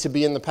needed to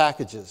be in the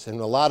packages. And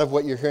a lot of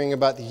what you're hearing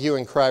about the hue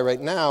and cry right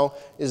now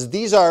is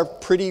these are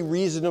pretty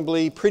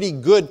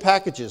good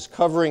packages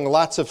covering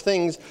lots of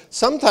things,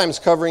 sometimes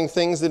covering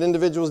things that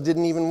individuals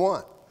didn't even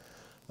want.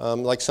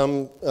 Like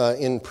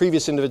in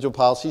previous individual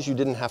policies, you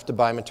didn't have to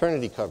buy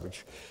maternity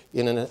coverage.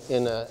 In an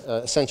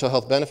essential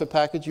health benefit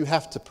package, you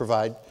have to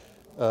provide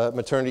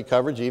maternity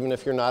coverage. Even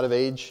if you're not of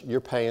age,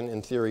 you're paying,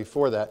 in theory,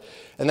 for that.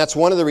 And that's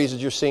one of the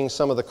reasons you're seeing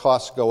some of the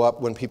costs go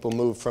up when people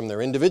move from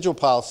their individual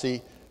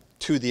policy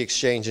to the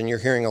exchange, and you're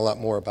hearing a lot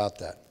more about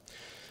that.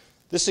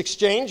 This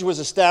exchange was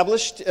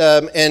established,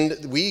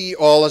 and we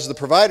all, as the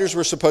providers,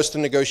 were supposed to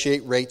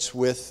negotiate rates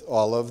with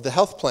all of the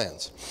health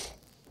plans.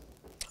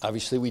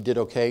 Obviously, we did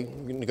okay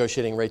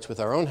negotiating rates with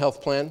our own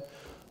health plan.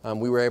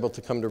 We were able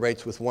to come to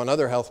rates with one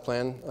other health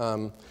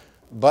plan,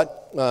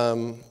 but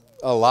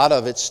a lot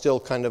of it's still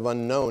kind of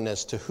unknown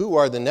as to who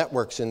are the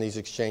networks in these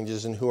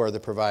exchanges and who are the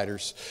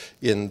providers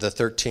in the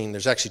 13.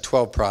 There's actually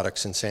 12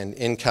 products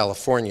in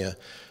California,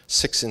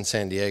 6 in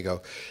San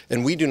Diego.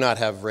 And we do not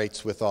have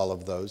rates with all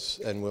of those.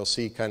 And we'll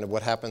see kind of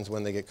what happens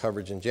when they get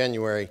coverage in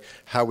January,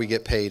 how we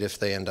get paid if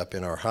they end up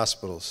in our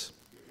hospitals.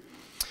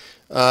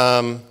 In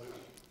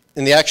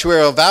the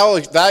actuarial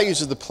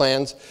values of the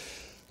plans,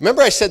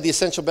 remember I said the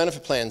essential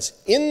benefit plans.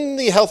 In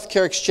the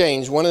healthcare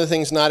exchange, one of the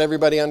things not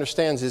everybody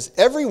understands is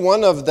every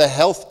one of the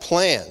health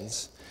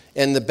plans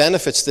and the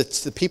benefits that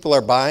the people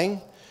are buying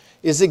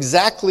is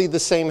exactly the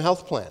same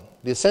health plan.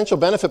 The essential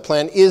benefit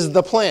plan is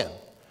the plan.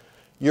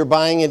 You're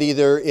buying it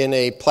either in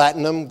a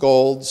platinum,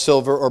 gold,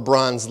 silver, or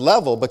bronze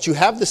level, but you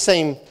have the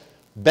same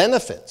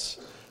benefits.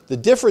 The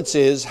difference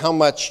is how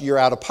much your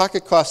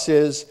out-of-pocket cost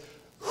is,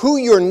 who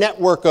your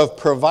network of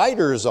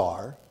providers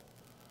are,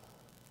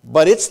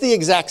 but it's the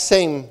exact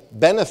same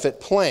benefit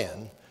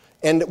plan,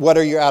 and what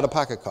are your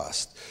out-of-pocket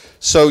costs.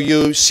 So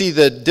you see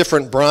the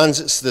different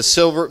bronzes,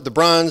 the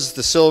bronze,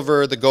 the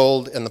silver, the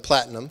gold, and the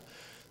platinum.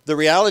 The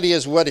reality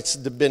is what it's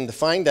been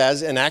defined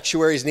as, and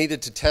actuaries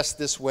needed to test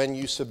this when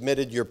you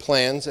submitted your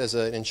plans as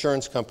an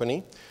insurance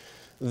company,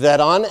 that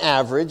on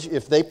average,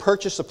 if they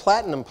purchase a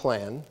platinum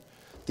plan,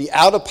 the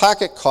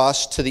out-of-pocket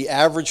cost to the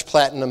average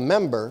platinum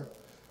member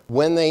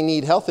when they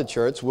need health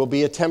insurance will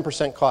be a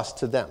 10% cost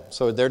to them.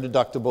 So their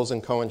deductibles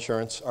and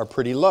coinsurance are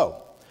pretty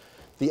low.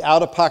 The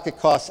out-of-pocket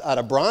costs at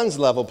a bronze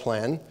level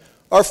plan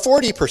are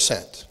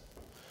 40%.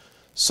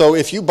 So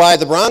if you buy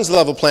the bronze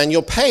level plan,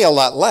 you'll pay a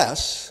lot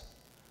less,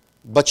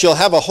 but you'll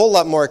have a whole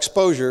lot more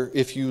exposure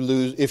if you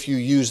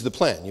use the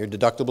plan. Your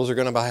deductibles are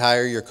going to be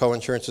higher, your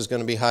coinsurance is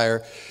going to be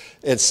higher,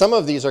 and some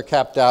of these are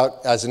capped out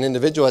as an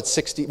individual at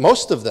 60.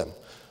 Most of them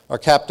are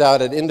capped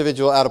out at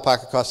individual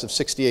out-of-pocket costs of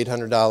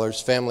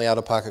 $6,800, family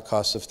out-of-pocket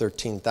costs of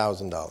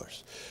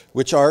 $13,000,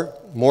 which are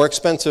more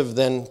expensive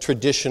than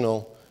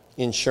traditional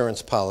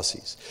insurance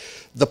policies.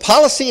 The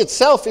policy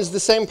itself is the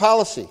same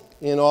policy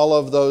in all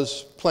of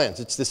those plans.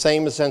 It's the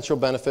same essential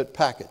benefit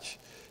package.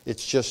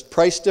 It's just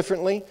priced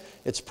differently.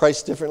 It's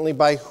priced differently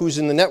by who's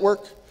in the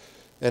network.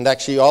 And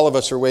actually all of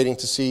us are waiting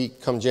to see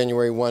come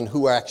January 1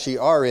 who actually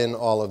are in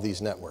all of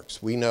these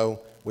networks. We know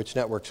which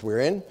networks we're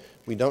in.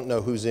 We don't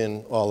know who's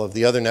in all of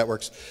the other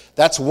networks.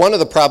 That's one of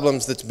the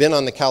problems that's been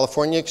on the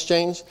California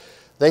exchange.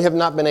 They have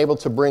not been able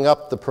to bring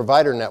up the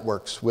provider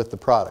networks with the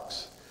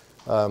products.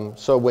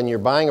 So when you're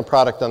buying a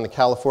product on the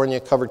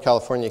Covered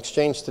California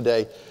exchange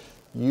today,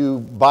 you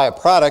buy a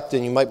product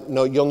and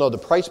you'll know the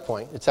price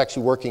point. It's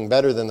actually working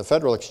better than the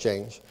federal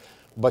exchange,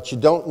 but you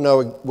don't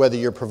know whether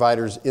your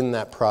provider's in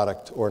that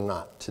product or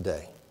not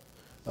today.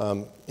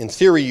 In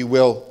theory, you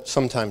will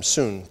sometime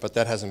soon, but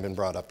that hasn't been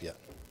brought up yet.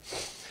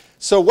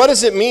 So what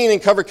does it mean in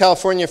Covered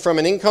California from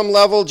an income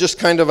level? Just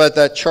kind of at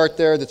that chart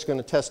there that's going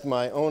to test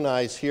my own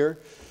eyes here.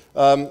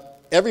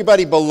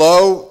 Everybody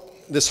below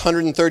this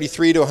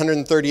 133 to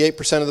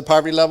 138% of the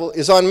poverty level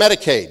is on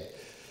Medicaid.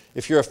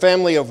 If you're a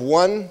family of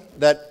one,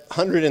 that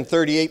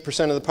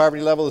 138% of the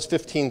poverty level is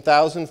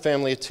 $15,000.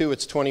 Family of two,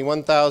 it's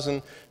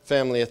 $21,000.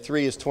 Family of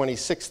three is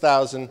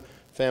 $26,000.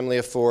 Family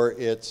of four,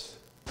 it's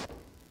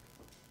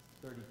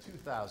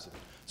 $32,000.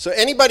 So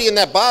anybody in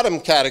that bottom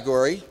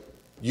category,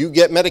 you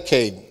get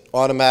Medicaid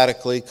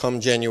automatically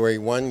come January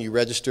 1. You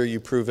register, you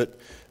prove it,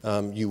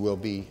 you will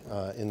be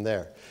in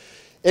there.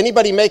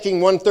 Anybody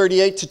making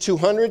 138 to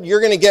 200,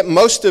 you're going to get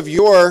most of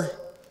your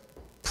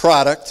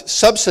product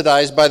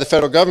subsidized by the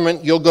federal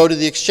government. You'll go to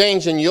the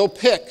exchange and you'll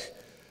pick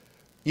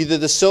either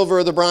the silver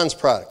or the bronze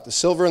product. The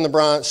silver and the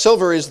bronze,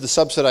 silver is the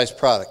subsidized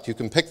product. You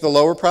can pick the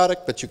lower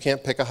product, but you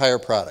can't pick a higher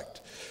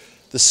product.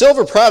 The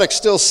silver product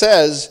still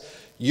says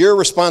you're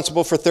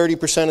responsible for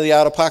 30% of the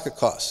out-of-pocket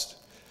cost.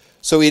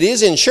 So it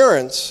is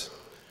insurance,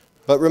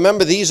 but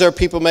remember these are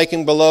people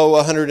making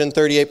below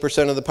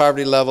 138% of the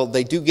poverty level.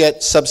 They do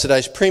get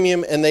subsidized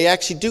premium, and they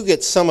actually do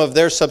get some of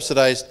their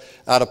subsidized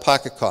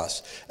out-of-pocket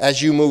costs.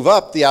 As you move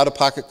up, the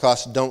out-of-pocket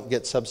costs don't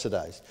get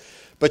subsidized.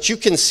 But you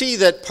can see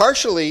that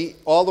partially,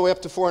 all the way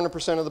up to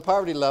 400% of the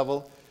poverty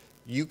level,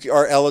 you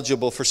are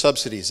eligible for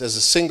subsidies. As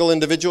a single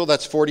individual,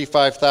 that's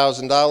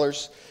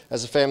 $45,000.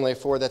 As a family of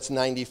four, that's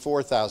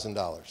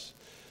 $94,000.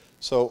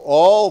 So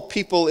all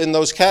people in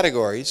those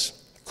categories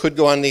could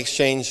go on the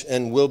exchange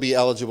and will be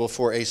eligible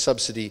for a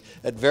subsidy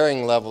at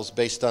varying levels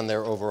based on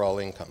their overall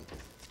income.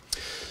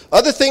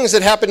 Other things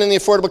that happen in the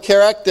Affordable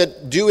Care Act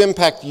that do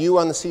impact you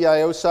on the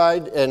CIO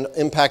side and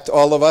impact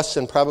all of us,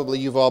 and probably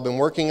you've all been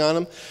working on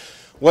them,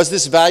 was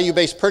this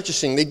value-based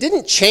purchasing. They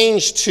didn't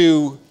change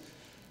to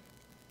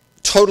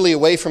totally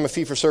away from a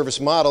fee-for-service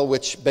model,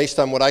 which, based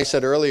on what I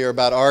said earlier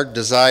about our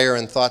desire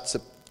and thoughts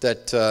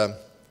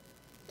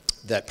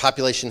that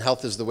population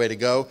health is the way to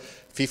go,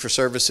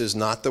 fee-for-service is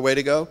not the way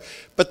to go.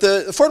 But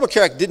the Affordable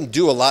Care Act didn't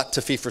do a lot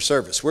to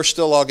fee-for-service. We're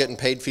still all getting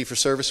paid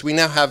fee-for-service. We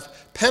now have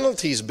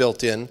penalties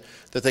built in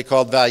that they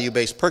called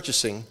value-based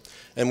purchasing.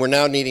 And we're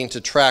now needing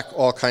to track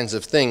all kinds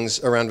of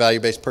things around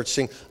value-based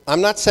purchasing.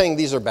 I'm not saying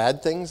these are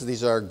bad things.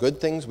 These are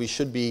good things. We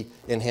should be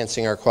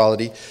enhancing our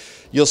quality.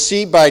 You'll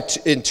see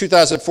in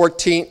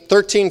 2014,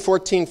 13,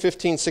 14,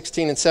 15,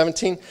 16, and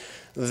 17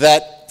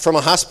 that from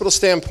a hospital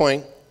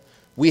standpoint,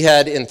 we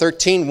had in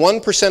 13,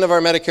 1% of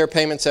our Medicare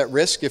payments at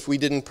risk if we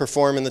didn't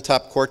perform in the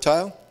top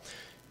quartile.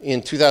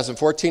 In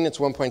 2014, it's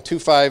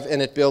 1.25,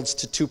 and it builds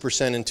to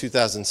 2% in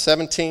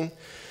 2017.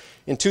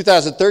 In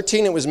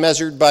 2013, it was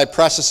measured by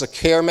process of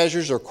care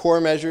measures or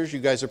core measures. You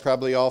guys are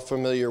probably all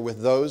familiar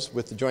with those,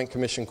 with the Joint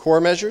Commission core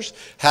measures.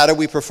 How do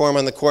we perform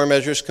on the core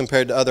measures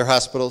compared to other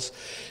hospitals?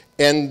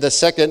 And the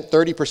second,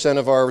 30%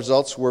 of our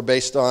results were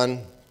based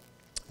on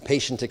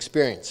patient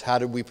experience. How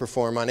did we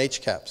perform on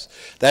HCAHPS?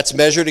 That's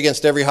measured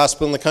against every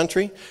hospital in the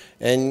country,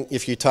 and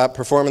if you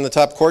perform in the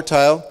top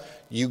quartile,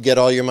 you get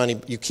all your money,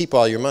 you keep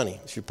all your money.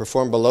 If you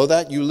perform below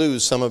that, you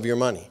lose some of your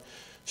money.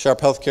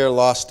 Sharp HealthCare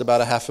lost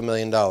about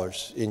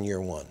 $500,000 in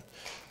year one.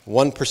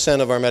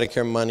 1% of our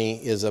Medicare money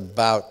is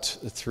about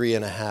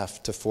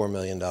 $3.5 to $4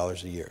 million a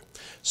year.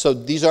 So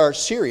these are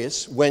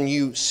serious when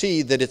you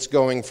see that it's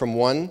going from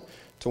 1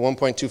 to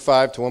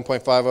 1.25 to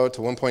 1.50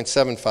 to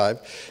 1.75.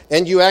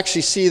 And you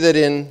actually see that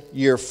in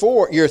year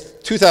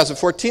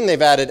 2014,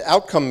 they've added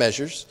outcome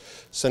measures.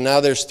 So now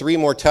there's 3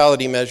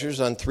 mortality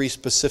measures on 3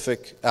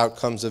 specific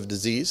outcomes of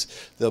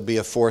disease. There'll be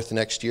a 4th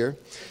next year.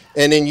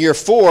 And in year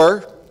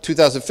 4,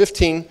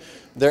 2015,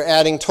 they're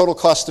adding total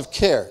cost of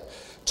care.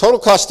 Total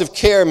cost of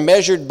care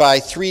measured by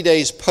 3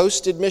 days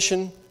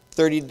post-admission,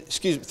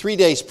 3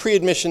 days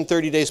pre-admission,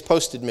 30 days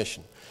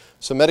post-admission.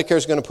 So Medicare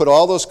is going to put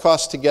all those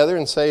costs together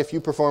and say if you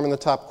perform in the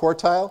top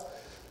quartile,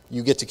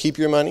 you get to keep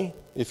your money.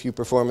 If you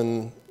perform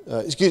in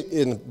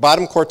the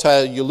bottom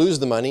quartile, you lose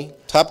the money.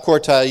 Top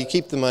quartile, you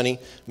keep the money.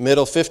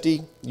 Middle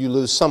 50, you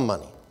lose some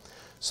money.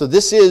 So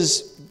this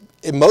is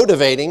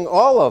motivating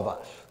all of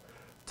us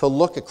to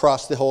look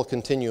across the whole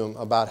continuum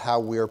about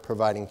how we are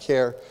providing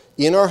care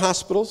in our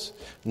hospitals,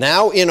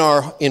 now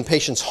in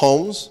patients'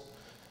 homes,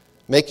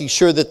 making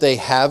sure that they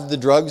have the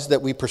drugs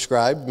that we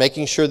prescribe,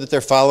 making sure that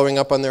they're following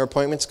up on their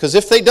appointments, because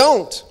if they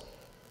don't,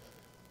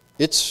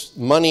 it's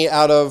money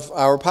out of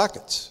our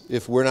pockets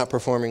if we're not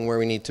performing where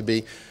we need to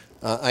be.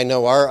 I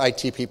know our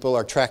IT people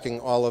are tracking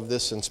all of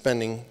this and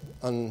spending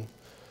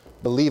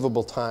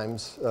unbelievable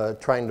times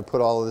trying to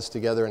put all of this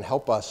together and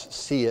help us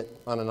see it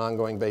on an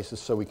ongoing basis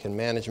so we can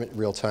manage it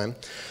real time.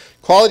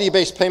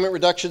 Quality-based payment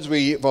reductions,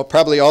 we've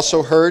probably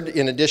also heard.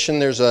 In addition,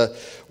 was a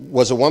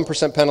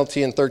 1%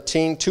 penalty in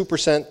 13,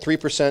 2%,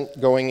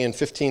 3% going in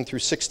 15 through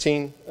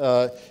 16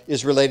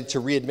 is related to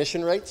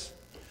readmission rates.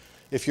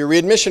 If your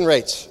readmission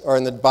rates are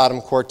in the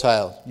bottom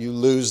quartile, you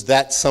lose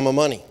that sum of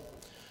money.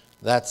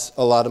 That's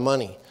a lot of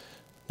money.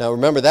 Now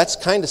remember, that's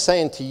kind of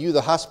saying to you,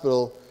 the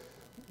hospital,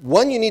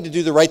 one, you need to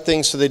do the right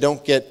thing so they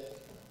don't get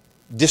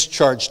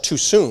discharged too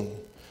soon.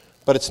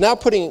 But it's now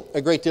putting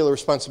a great deal of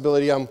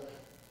responsibility on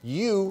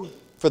you,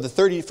 for the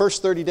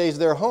first 30 days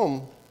they're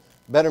home,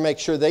 better make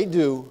sure they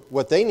do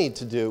what they need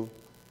to do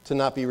to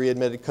not be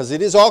readmitted, because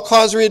it is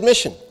all-cause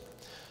readmission.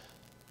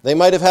 They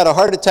might have had a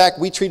heart attack.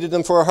 We treated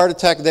them for a heart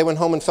attack. They went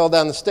home and fell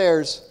down the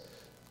stairs.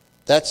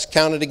 That's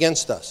counted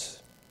against us.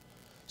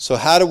 So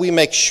how do we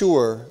make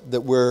sure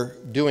that we're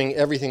doing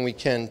everything we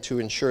can to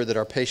ensure that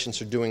our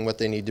patients are doing what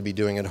they need to be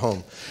doing at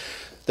home?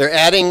 They're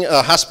adding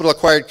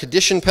hospital-acquired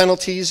condition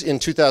penalties in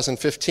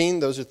 2015.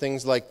 Those are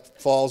things like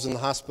falls in the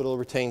hospital,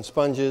 retained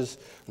sponges,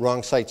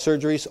 wrong site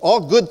surgeries. All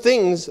good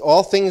things,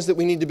 all things that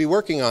we need to be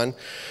working on.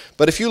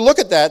 But if you look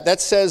at that,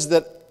 that says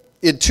that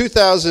in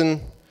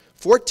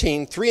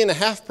 2014,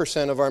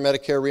 3.5% of our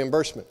Medicare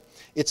reimbursement.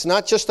 It's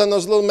not just on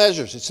those little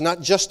measures. It's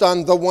not just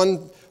on the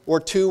 1 or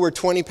 2 or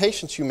 20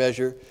 patients you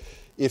measure.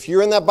 If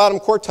you're in that bottom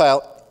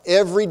quartile,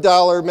 every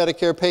dollar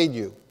Medicare paid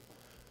you,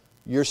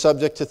 you're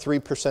subject to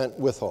 3%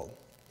 withhold.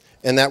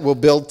 And that will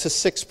build to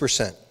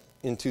 6%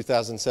 in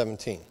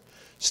 2017.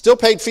 Still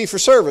paid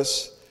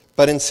fee-for-service,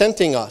 but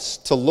incenting us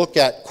to look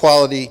at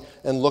quality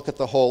and look at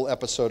the whole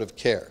episode of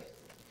care.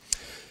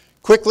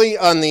 Quickly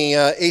on the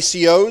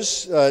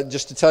ACOs,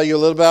 just to tell you a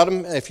little about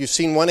them, if you've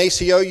seen one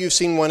ACO, you've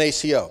seen one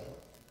ACO.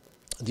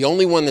 The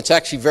only one that's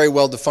actually very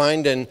well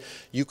defined, and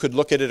you could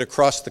look at it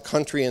across the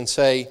country and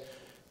say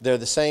they're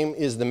the same,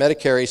 is the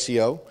Medicare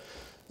ACO.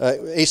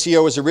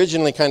 ACO was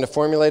originally kind of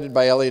formulated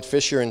by Elliot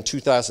Fisher in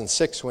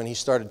 2006 when he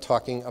started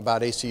talking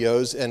about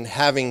ACOs and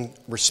having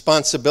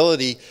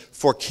responsibility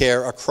for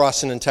care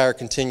across an entire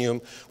continuum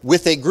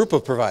with a group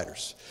of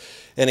providers.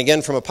 And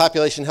again, from a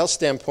population health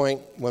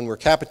standpoint, when we're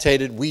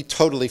capitated, we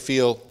totally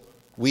feel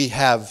we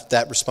have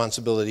that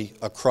responsibility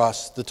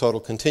across the total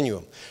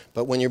continuum.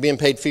 But when you're being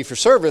paid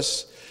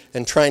fee-for-service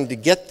and trying to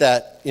get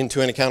that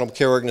into an accountable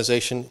care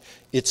organization,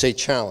 it's a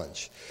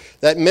challenge.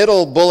 That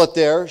middle bullet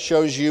there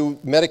shows you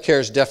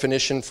Medicare's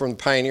definition from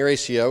Pioneer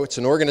ACO. It's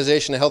an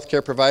organization of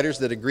healthcare providers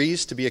that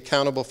agrees to be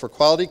accountable for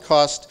quality,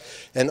 cost,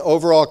 and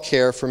overall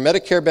care for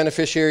Medicare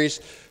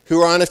beneficiaries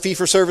who are on a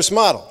fee-for-service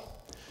model.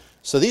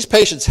 So these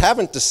patients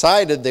haven't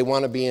decided they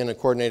want to be in a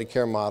coordinated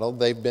care model.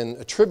 They've been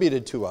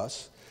attributed to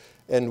us,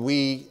 and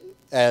we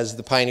as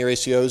the Pioneer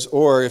ACOs,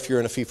 or if you're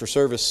in a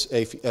fee-for-service,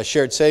 a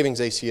shared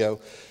savings ACO,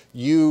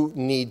 you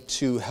need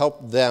to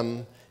help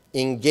them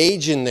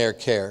engage in their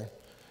care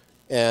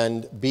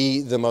and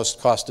be the most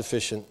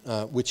cost-efficient,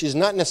 which is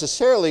not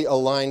necessarily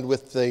aligned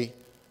with the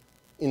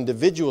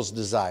individual's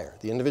desire.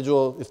 The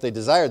individual, if they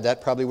desired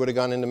that, probably would have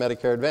gone into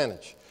Medicare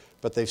Advantage.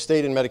 But they've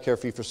stayed in Medicare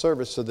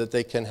fee-for-service so that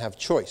they can have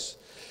choice.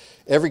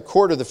 Every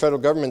quarter, the federal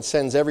government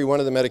sends every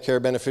one of the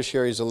Medicare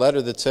beneficiaries a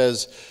letter that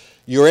says,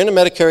 you're in a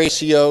Medicare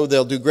ACO,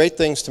 they'll do great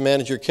things to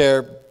manage your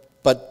care,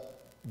 but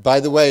by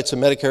the way, it's a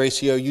Medicare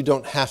ACO, you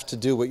don't have to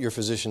do what your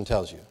physician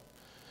tells you.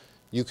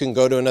 You can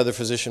go to another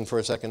physician for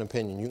a second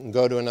opinion. You can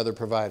go to another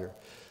provider.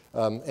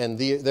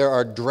 There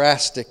are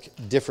drastic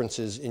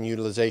differences in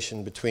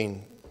utilization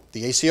between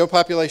the ACO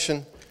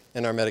population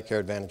and our Medicare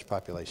Advantage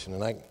population.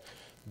 And I'm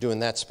doing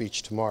that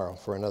speech tomorrow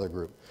for another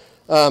group.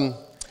 On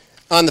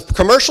the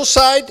commercial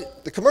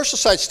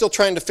side's still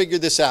trying to figure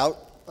this out.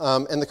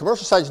 And the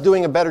commercial side's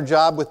doing a better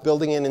job with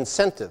building in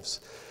incentives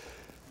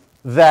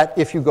that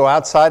if you go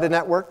outside a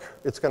network,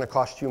 it's going to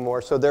cost you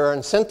more. So there are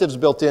incentives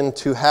built in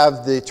to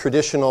have the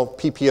traditional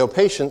PPO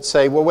patient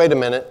say, well, wait a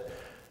minute,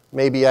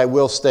 maybe I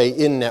will stay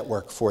in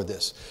network for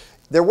this.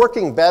 They're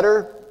working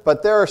better,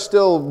 but they're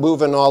still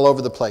moving all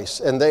over the place.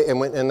 And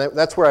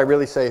that's where I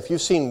really say, if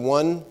you've seen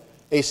one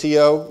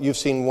ACO, you've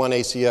seen one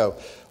ACO.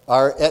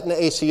 Our Aetna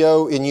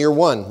ACO in year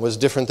 1 was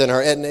different than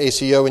our Aetna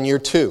ACO in year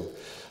 2.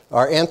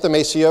 Our Anthem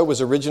ACO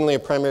was originally a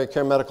primary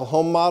care medical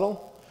home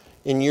model.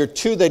 In year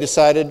 2, they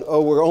decided,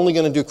 oh, we're only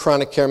going to do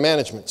chronic care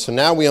management. So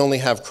now we only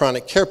have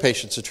chronic care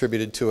patients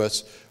attributed to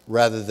us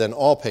rather than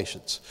all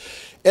patients.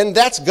 And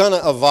that's going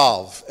to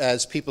evolve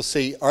as people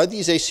see, are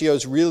these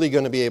ACOs really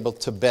going to be able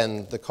to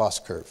bend the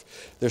cost curve?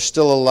 There's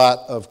still a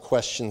lot of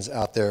questions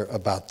out there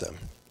about them.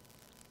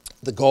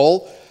 The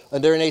goal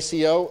under an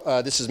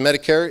ACO, this is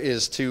Medicare,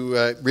 is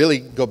to really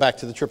go back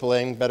to the triple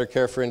aim, better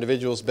care for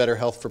individuals, better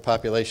health for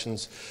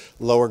populations,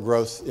 lower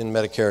growth in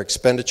Medicare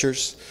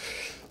expenditures.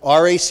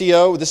 Our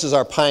ACO, this is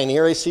our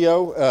Pioneer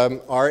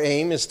ACO. Our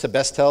aim is to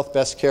best health,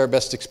 best care,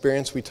 best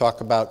experience. We talk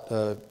about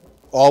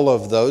all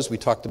of those. We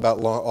talked about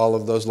all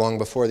of those long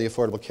before the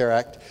Affordable Care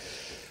Act.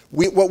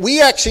 What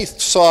we actually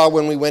saw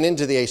when we went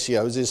into the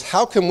ACOs is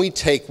how can we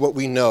take what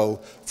we know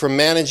from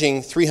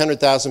managing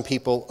 300,000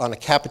 people on a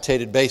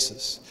capitated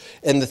basis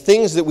and the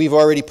things that we've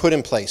already put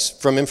in place,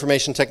 from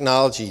information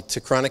technology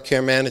to chronic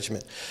care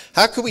management,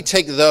 how could we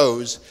take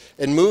those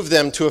and move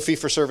them to a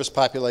fee-for-service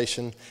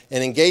population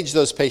and engage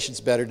those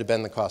patients better to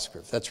bend the cost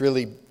curve? That's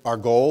really our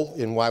goal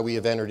in why we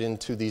have entered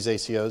into these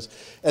ACOs.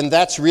 And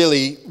that's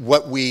really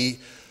what we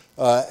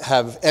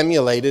have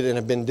emulated and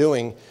have been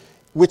doing,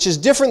 which is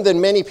different than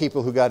many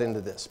people who got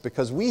into this,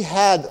 because we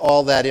had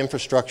all that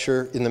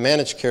infrastructure in the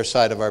managed care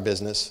side of our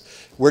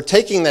business. We're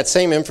taking that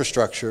same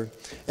infrastructure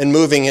and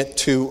moving it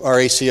to our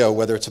ACO,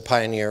 whether it's a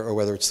Pioneer or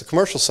whether it's the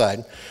commercial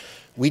side.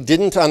 We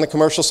didn't, on the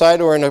commercial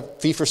side or in a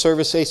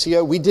fee-for-service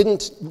ACO, we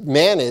didn't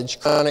manage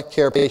chronic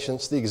care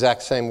patients the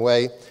exact same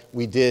way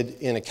we did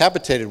in a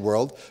capitated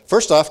world.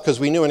 First off, because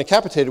we knew in a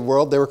capitated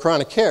world they were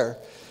chronic care.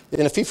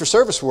 In a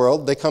fee-for-service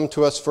world, they come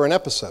to us for an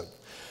episode.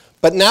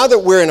 But now that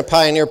we're in a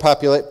Pioneer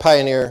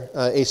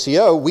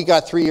ACO, we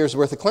got 3 years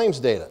worth of claims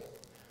data.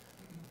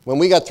 When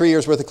we got 3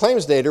 years worth of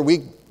claims data,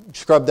 we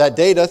scrubbed that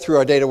data through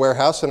our data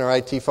warehouse and our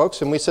IT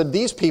folks, and we said,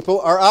 these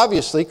people are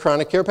obviously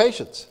chronic care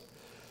patients.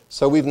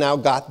 So we've now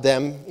got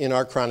them in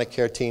our chronic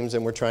care teams,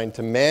 and we're trying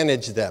to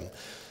manage them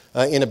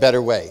in a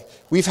better way.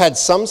 We've had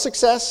some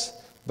success,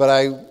 but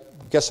I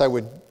guess I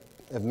would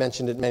have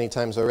mentioned it many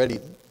times already.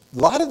 A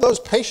lot of those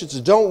patients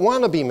don't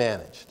want to be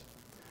managed.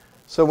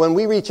 So when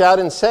we reach out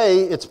and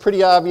say, it's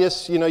pretty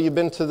obvious, you know, you've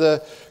been to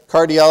the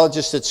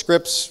cardiologist at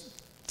Scripps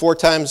 4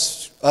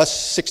 times, us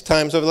 6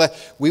 times over the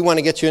last, we want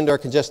to get you into our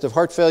congestive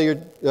heart failure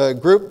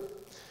group.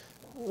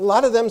 A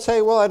lot of them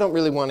say, well, I don't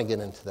really want to get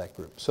into that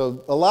group.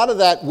 So a lot of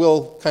that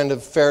will kind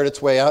of ferret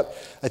its way out.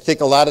 I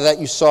think a lot of that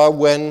you saw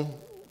when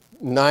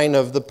 9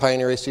 of the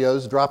Pioneer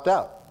ACOs dropped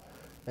out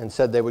and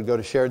said they would go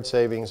to shared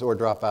savings or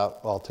drop out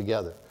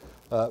altogether.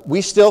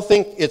 We still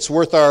think it's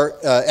worth our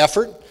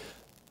effort.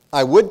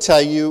 I would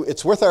tell you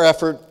it's worth our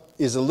effort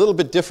is a little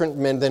bit different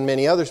than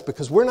many others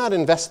because we're not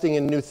investing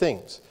in new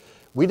things.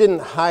 We didn't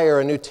hire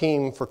a new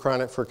team for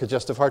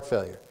congestive heart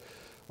failure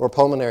or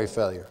pulmonary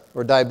failure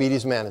or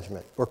diabetes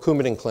management or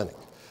Coumadin Clinic.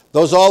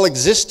 Those all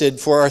existed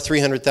for our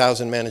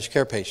 300,000 managed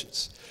care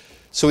patients.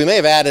 So we may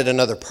have added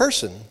another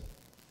person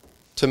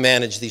to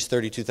manage these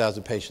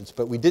 32,000 patients,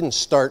 but we didn't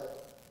start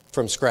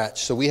from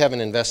scratch. So we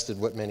haven't invested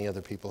what many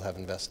other people have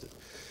invested.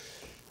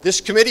 This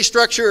committee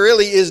structure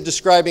really is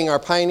describing our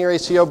Pioneer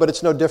ACO, but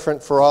it's no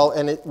different for all,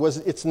 and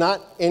it's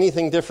not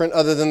anything different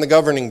other than the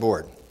governing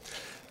board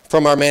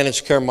from our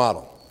managed care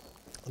model.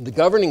 The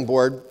governing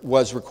board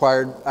was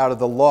required out of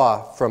the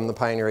law from the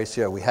Pioneer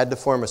ACO. We had to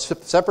form a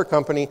separate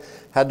company,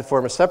 had to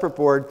form a separate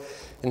board,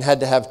 and had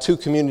to have 2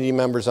 community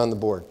members on the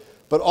board.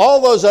 But all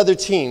those other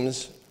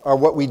teams are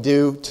what we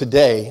do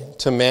today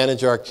to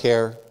manage our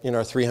care in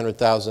our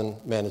 300,000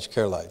 managed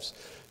care lives.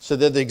 So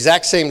they're the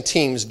exact same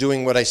teams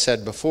doing what I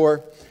said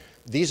before.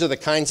 These are the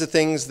kinds of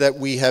things that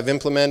we have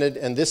implemented,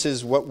 and this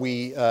is what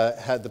we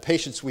had, the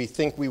patients we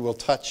think we will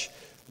touch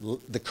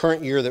the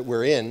current year that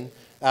we're in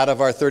out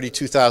of our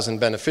 32,000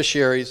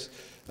 beneficiaries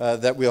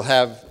that we'll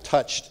have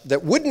touched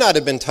that would not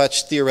have been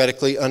touched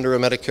theoretically under a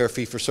Medicare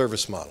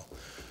fee-for-service model.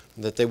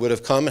 That they would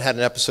have come and had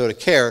an episode of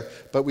care,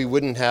 but we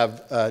wouldn't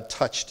have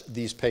touched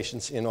these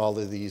patients in all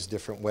of these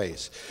different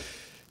ways.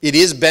 It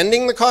is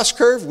bending the cost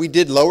curve. We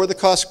did lower the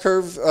cost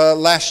curve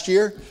last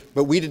year,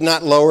 but we did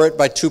not lower it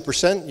by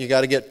 2%. You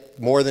got to get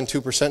more than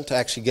 2% to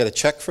actually get a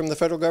check from the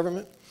federal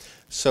government.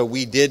 So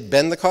we did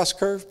bend the cost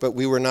curve, but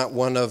we were not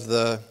one of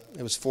the,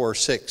 it was 4 or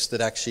 6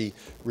 that actually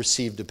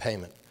received a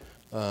payment.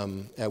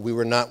 We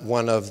were not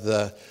one of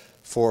the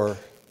 4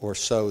 or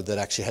so that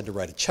actually had to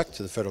write a check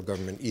to the federal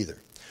government either.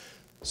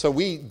 So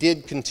we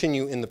did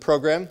continue in the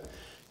program.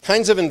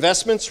 Kinds of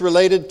investments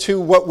related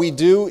to what we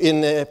do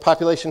in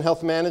population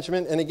health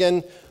management. And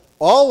again,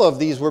 all of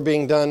these were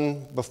being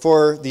done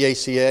before the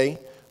ACA.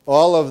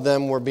 All of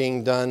them were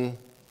being done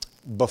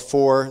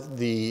before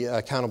the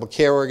accountable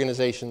care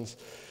organizations.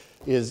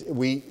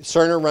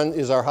 Cerner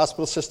is our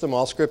hospital system.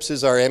 Allscripts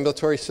is our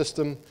ambulatory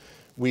system.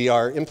 We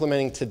are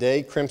implementing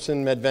today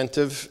Crimson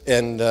Medventive,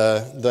 and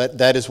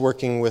that is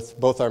working with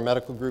both our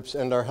medical groups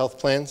and our health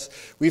plans.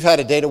 We've had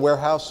a data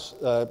warehouse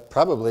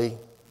probably,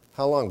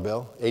 how long,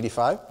 Bill?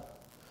 85?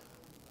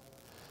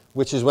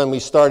 Which is when we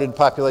started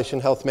population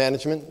health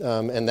management,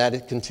 and that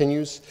it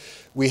continues.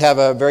 We have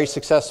a very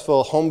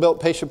successful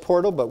home-built patient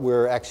portal, but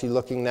we're actually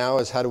looking now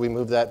as how do we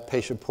move that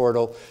patient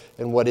portal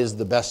and what is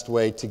the best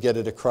way to get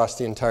it across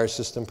the entire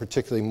system,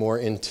 particularly more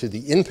into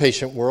the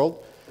inpatient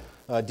world.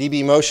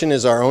 DB Motion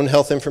is our own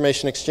health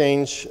information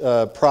exchange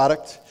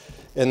product,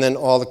 and then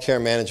all the care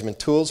management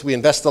tools. We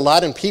invest a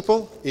lot in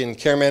people, in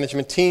care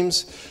management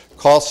teams,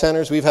 call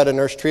centers. We've had a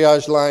nurse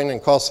triage line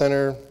and call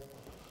center.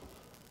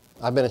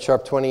 I've been at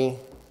Sharp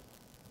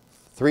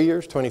 23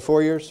 years,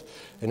 24 years,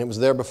 and it was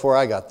there before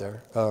I got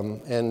there.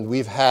 And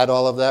we've had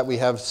all of that. We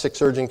have 5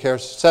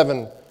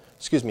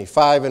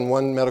 in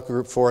one medical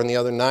group, 4 in the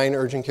other, 9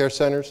 urgent care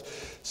centers.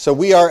 So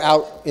we are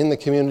out in the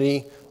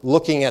community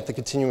looking at the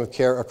continuum of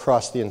care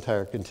across the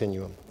entire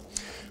continuum.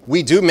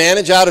 We do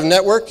manage out of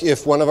network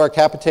if one of our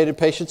capitated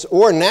patients,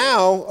 or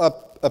now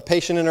a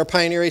patient in our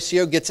Pioneer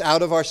ACO gets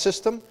out of our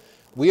system.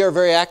 We are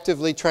very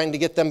actively trying to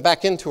get them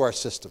back into our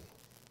system,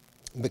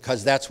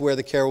 because that's where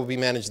the care will be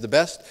managed the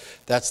best.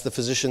 That's the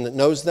physician that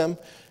knows them,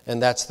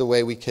 and that's the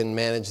way we can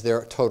manage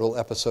their total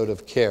episode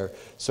of care.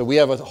 So we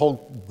have a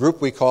whole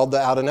group we call the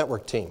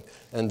out-of-network team,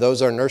 and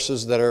those are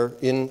nurses that are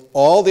in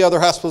all the other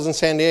hospitals in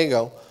San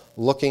Diego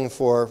looking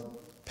for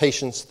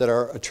patients that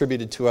are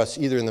attributed to us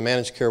either in the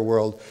managed care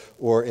world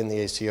or in the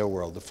ACO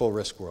world, the full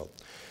risk world.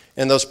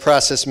 And those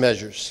process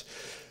measures.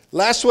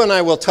 Last one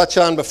I will touch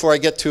on before I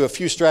get to a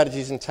few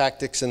strategies and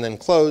tactics and then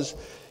close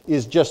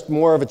is just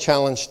more of a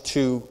challenge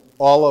to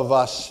all of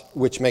us,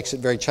 which makes it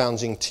very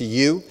challenging to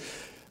you,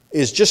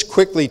 is just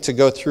quickly to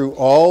go through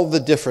all the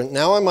different,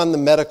 now I'm on the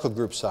medical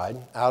group side,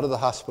 out of the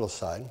hospital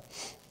side.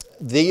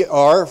 There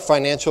are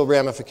financial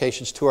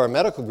ramifications to our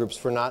medical groups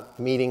for not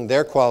meeting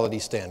their quality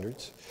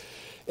standards.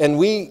 And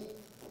we,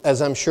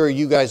 as I'm sure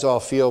you guys all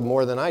feel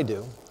more than I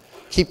do,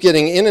 keep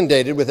getting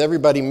inundated with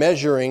everybody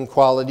measuring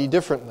quality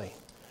differently.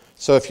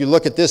 So if you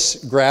look at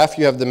this graph,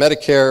 you have the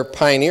Medicare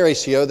Pioneer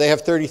ACO, they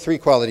have 33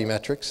 quality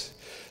metrics.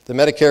 The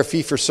Medicare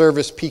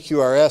fee-for-service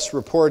PQRS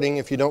reporting,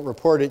 if you don't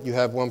report it, you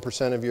have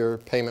 1% of your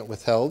payment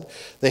withheld.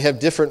 They have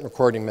different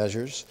recording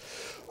measures.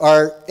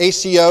 Our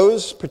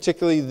ACOs,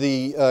 particularly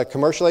the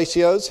commercial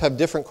ACOs, have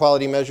different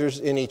quality measures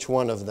in each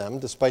one of them,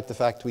 despite the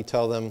fact we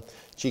tell them,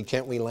 gee,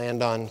 can't we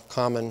land on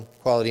common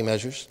quality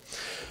measures?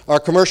 Our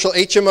commercial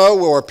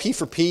HMO, or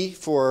P4P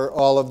for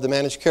all of the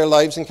managed care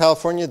lives in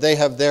California, they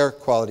have their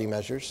quality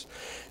measures.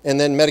 And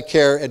then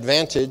Medicare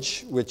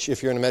Advantage, which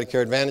if you're in a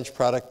Medicare Advantage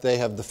product, they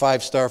have the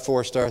 5-star,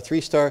 4-star,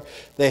 3-star,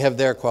 they have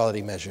their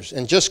quality measures.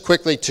 And just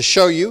quickly to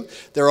show you,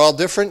 they're all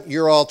different.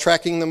 You're all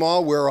tracking them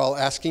all. We're all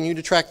asking you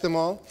to track them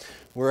all.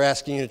 We're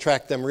asking you to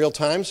track them real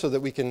time so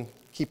that we can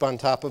keep on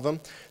top of them.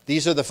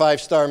 These are the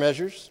 5-star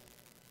measures.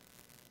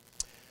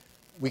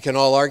 We can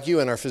all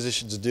argue, and our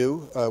physicians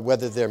do,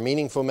 whether they're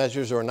meaningful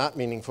measures or not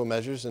meaningful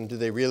measures, and do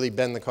they really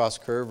bend the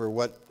cost curve or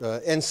what,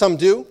 and some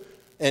do,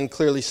 and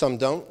clearly some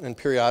don't, and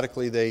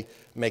periodically they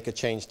make a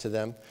change to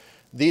them.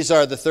 These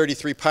are the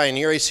 33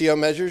 Pioneer ACO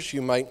measures.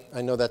 You might,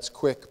 I know that's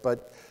quick,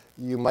 but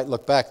you might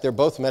look back. They're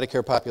both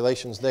Medicare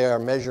populations. They are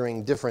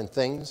measuring different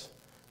things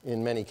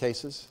in many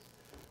cases,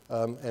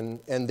 and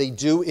they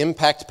do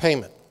impact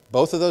payment.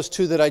 Both of those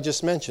two that I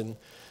just mentioned,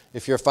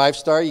 if you're a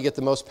 5-star, you get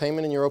the most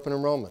payment in your open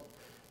enrollment.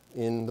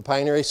 In the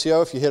Pioneer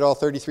ACO, if you hit all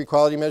 33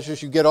 quality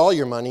measures, you get all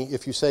your money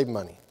if you save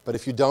money. But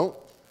if you don't,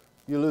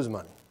 you lose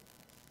money.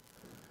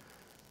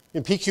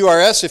 In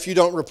PQRS, if you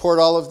don't report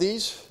all of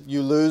these,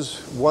 you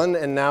lose 1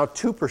 and now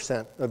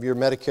 2% of your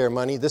Medicare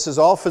money. This is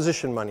all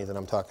physician money that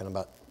I'm talking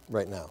about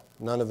right now.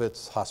 None of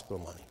it's hospital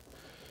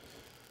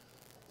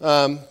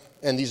money.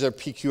 And these are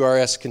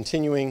PQRS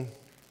continuing,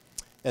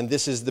 and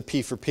this is the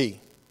P4P.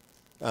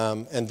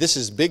 And this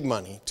is big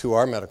money to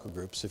our medical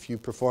groups. If you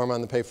perform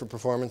on the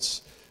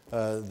pay-for-performance,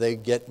 they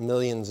get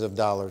millions of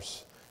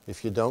dollars.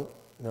 If you don't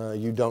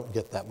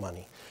get that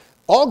money.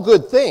 All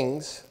good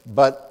things,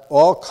 but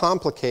all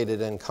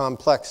complicated and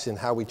complex in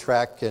how we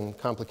track and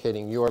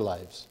complicating your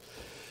lives.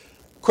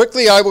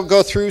 Quickly, I will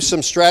go through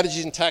some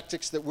strategies and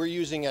tactics that we're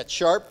using at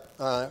Sharp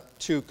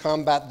to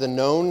combat the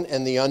known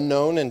and the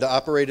unknown and to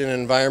operate in an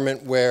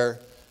environment where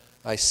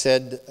I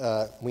said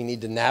we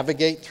need to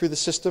navigate through the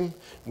system,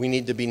 we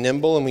need to be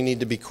nimble, and we need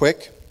to be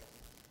quick.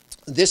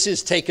 This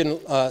is taken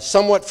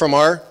somewhat from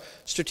our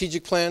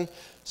strategic plan,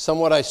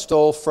 somewhat I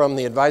stole from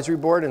the advisory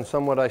board, and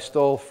somewhat I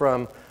stole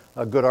from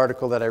a good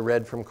article that I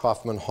read from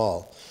Kaufman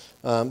Hall.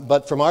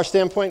 But from our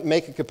standpoint,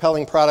 make a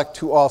compelling product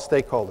to all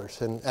stakeholders.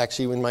 And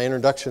actually, in my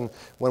introduction,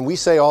 when we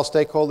say all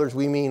stakeholders,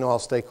 we mean all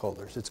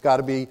stakeholders. It's got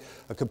to be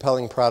a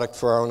compelling product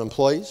for our own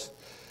employees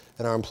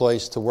and our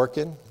employees to work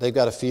in. They've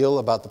got to feel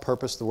about the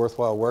purpose, the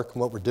worthwhile work,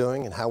 and what we're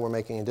doing and how we're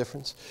making a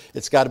difference.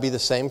 It's got to be the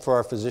same for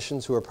our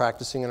physicians who are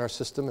practicing in our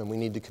system, and we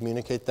need to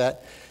communicate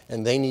that.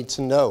 And they need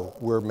to know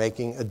we're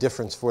making a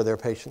difference for their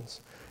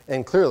patients.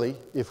 And clearly,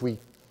 if we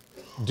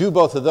do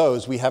both of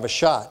those, we have a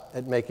shot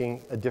at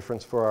making a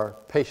difference for our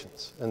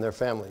patients and their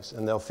families,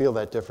 and they'll feel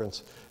that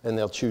difference, and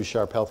they'll choose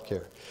Sharp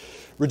HealthCare.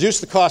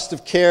 Reduce the cost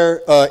of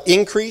care,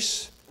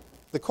 increase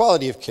the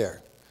quality of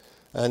care.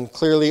 And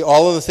clearly,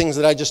 all of the things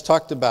that I just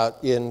talked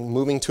about in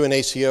moving to an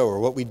ACO or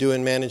what we do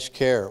in managed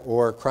care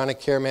or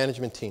chronic care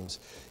management teams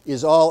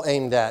is all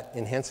aimed at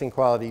enhancing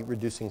quality,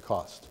 reducing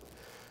cost.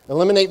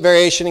 Eliminate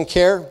variation in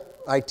care.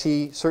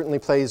 IT certainly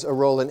plays a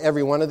role in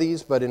every one of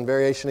these, but in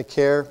variation of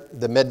care,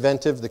 the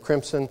MedVentive, the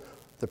Crimson,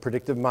 the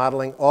predictive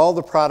modeling, all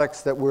the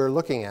products that we're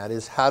looking at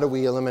is how do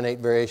we eliminate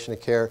variation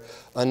of care,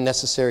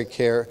 unnecessary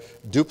care,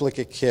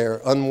 duplicate care,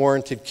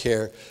 unwarranted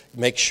care,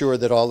 make sure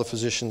that all the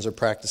physicians are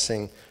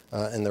practicing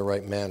in the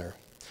right manner.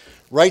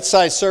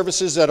 Right-size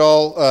services at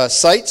all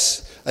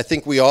sites. I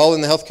think we all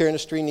in the healthcare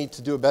industry need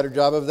to do a better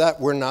job of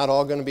that. We're not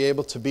all going to be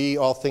able to be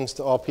all things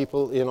to all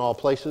people in all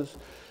places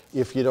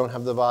if you don't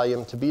have the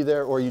volume to be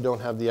there or you don't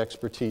have the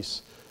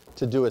expertise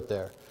to do it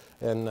there.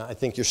 And I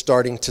think you're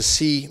starting to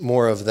see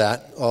more of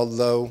that,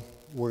 although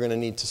we're going to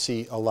need to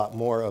see a lot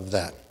more of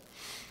that.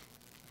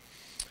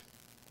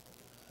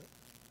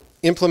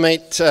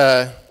 Implement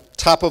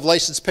top of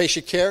licensed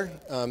patient care.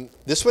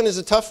 This one is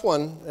a tough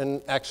one, and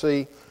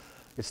actually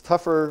it's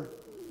tougher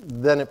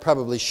than it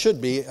probably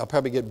should be. I'll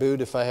probably get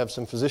booed if I have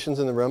some physicians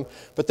in the room.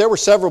 But there were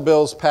several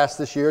bills passed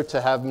this year to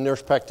have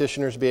nurse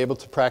practitioners be able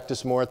to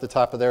practice more at the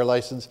top of their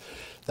license.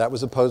 That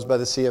was opposed by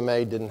the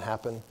CMA, didn't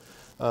happen.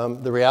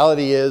 The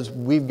reality is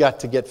we've got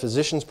to get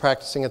physicians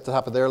practicing at the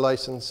top of their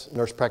license,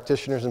 nurse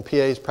practitioners and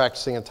PAs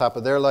practicing at the top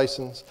of their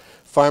license,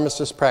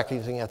 pharmacists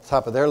practicing at the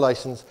top of their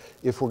license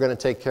if we're going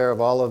to take care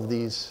of all of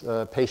these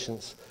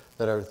patients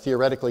that are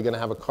theoretically going to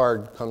have a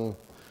card come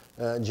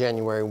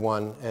January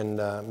 1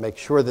 and make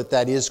sure that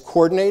that is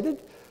coordinated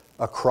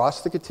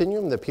across the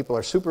continuum, that people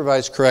are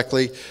supervised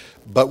correctly,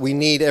 but we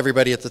need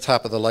everybody at the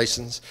top of the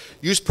license.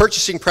 Use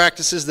purchasing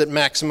practices that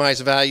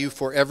maximize value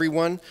for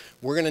everyone.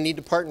 We're going to need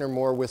to partner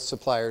more with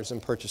suppliers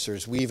and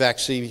purchasers. We've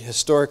actually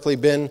historically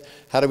been,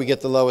 how do we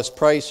get the lowest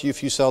price?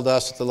 If you sell to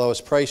us at the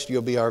lowest price,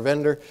 you'll be our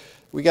vendor.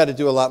 We got to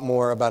do a lot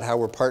more about how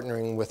we're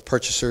partnering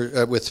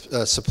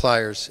with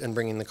suppliers and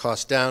bringing the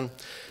cost down.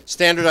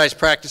 Standardized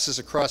practices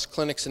across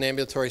clinics and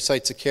ambulatory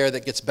sites of care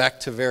that gets back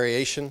to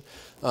variation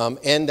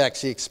and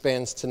actually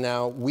expands to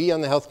now. We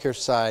on the healthcare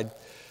side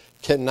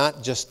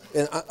cannot just,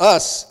 and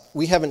us,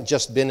 we haven't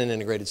just been an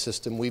integrated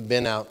system. We've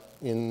been out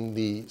in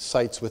the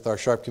sites with our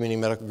Sharp Community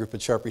Medical Group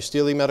and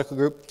Sharp-Steele Medical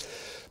Group.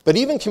 But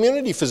even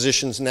community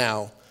physicians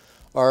now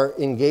are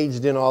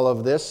engaged in all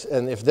of this,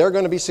 and if they're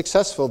going to be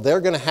successful, they're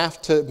going to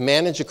have to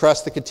manage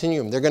across the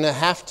continuum. They're going to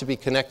have to be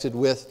connected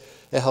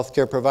with a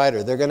healthcare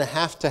provider. They're going to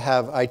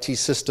have IT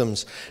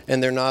systems,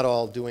 and they're not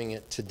all doing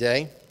it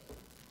today.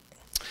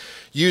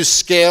 Use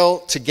scale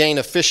to gain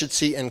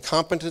efficiency and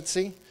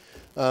competency.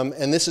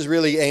 And this is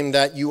really aimed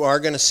at, you are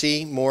going to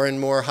see more and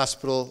more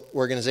hospital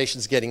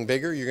organizations getting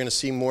bigger. You're going to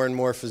see more and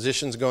more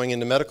physicians going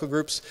into medical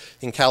groups.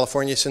 In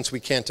California, since we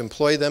can't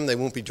employ them, they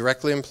won't be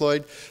directly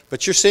employed.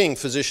 But you're seeing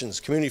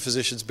physicians, community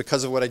physicians,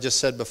 because of what I just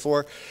said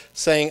before,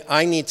 saying,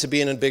 I need to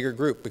be in a bigger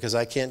group because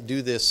I can't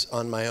do this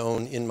on my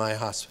own in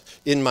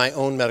my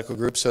own medical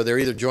group. So they're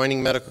either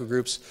joining medical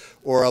groups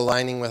or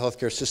aligning with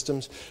healthcare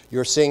systems.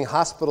 You're seeing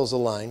hospitals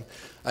align.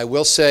 I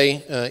will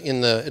say in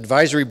the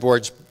advisory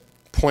board's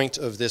point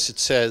of this, it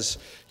says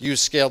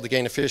use scale to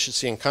gain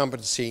efficiency and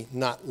competency,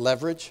 not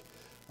leverage,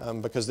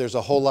 because there's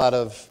a whole lot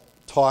of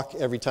talk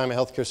every time a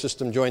healthcare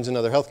system joins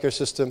another healthcare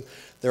system.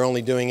 They're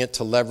only doing it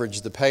to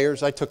leverage the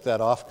payers. I took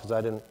that off because I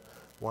didn't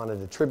want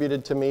it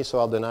attributed to me, so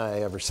I'll deny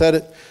I ever said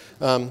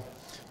it.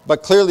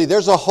 But clearly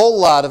there's a whole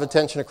lot of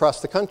attention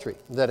across the country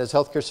that as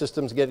healthcare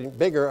systems getting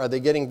bigger, are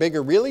they getting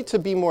bigger really to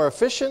be more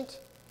efficient,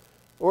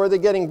 or are they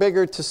getting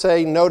bigger to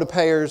say no to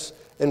payers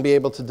and be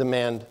able to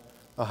demand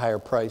a higher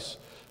price?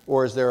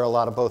 Or is there a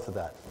lot of both of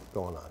that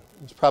going on?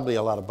 There's probably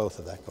a lot of both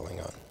of that going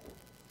on.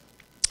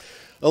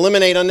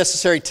 Eliminate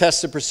unnecessary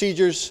tests and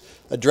procedures.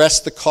 Address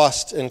the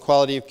cost and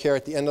quality of care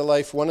at the end of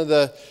life. One of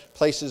the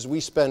places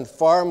we spend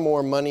far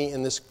more money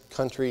in this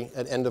country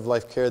at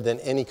end-of-life care than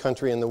any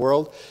country in the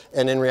world.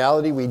 And in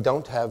reality, we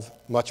don't have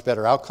much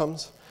better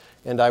outcomes.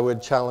 And I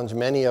would challenge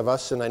many of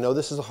us, and I know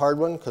this is a hard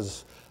one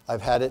because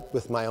I've had it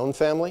with my own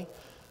family,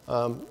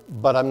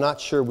 but I'm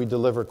not sure we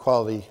deliver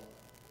quality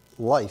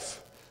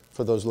life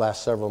for those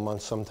last several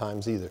months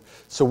sometimes either.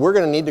 So we're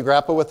going to need to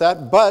grapple with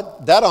that,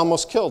 but that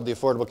almost killed the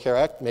Affordable Care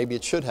Act, maybe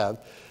it should have,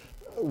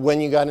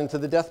 when you got into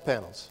the death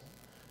panels.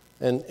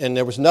 And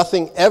there was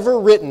nothing ever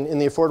written in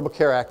the Affordable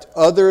Care Act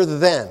other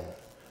than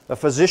a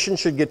physician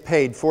should get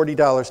paid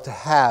 $40 to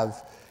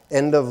have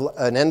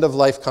an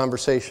end-of-life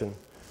conversation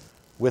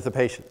with a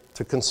patient,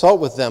 to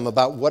consult with them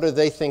about what are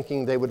they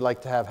thinking they would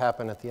like to have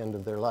happen at the end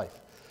of their life.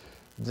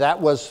 That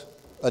was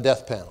a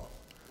death panel.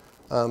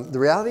 The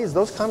reality is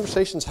those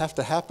conversations have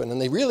to happen,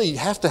 and they really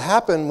have to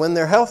happen when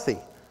they're healthy,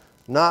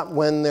 not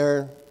when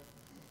they're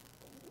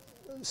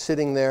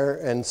sitting there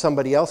and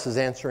somebody else is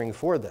answering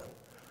for them.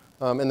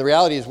 And the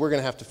reality is we're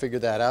going to have to figure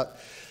that out.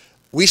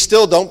 We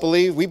still don't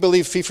believe, we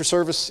believe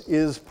fee-for-service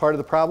is part of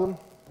the problem,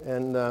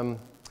 and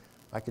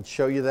I could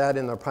show you that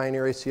in our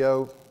Pioneer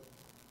ACO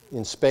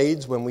in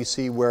spades when we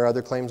see where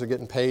other claims are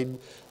getting paid,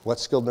 what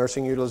skilled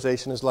nursing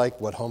utilization is like,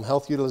 what home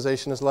health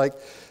utilization is like.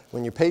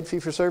 When you're paid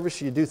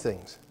fee-for-service, you do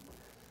things.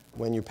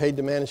 When you're paid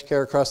to manage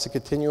care across the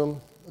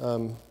continuum,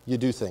 you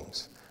do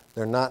things.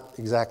 They're not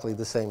exactly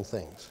the same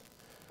things.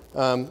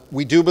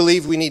 We do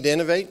believe we need to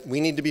innovate. We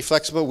need to be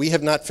flexible. We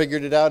have not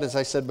figured it out. As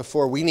I said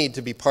before, we need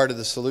to be part of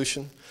the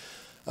solution.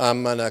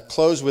 I'm going to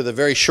close with a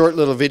very short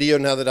little video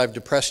now that I've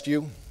depressed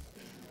you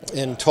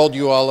and told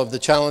you all of the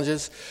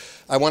challenges.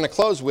 I want to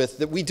close with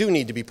that we do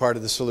need to be part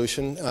of the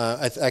solution.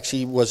 I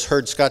actually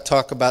heard Scott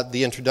talk about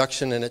the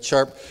introduction, and at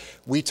Sharp,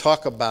 we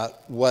talk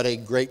about what a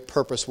great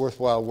purpose,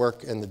 worthwhile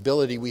work, and the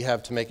ability we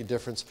have to make a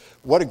difference.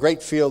 What a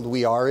great field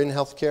we are in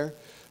healthcare.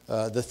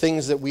 The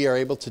things that we are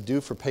able to do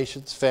for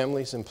patients,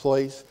 families,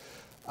 employees.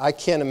 I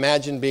can't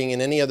imagine being in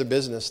any other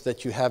business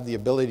that you have the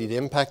ability to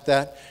impact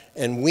that,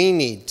 and we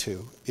need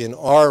to, in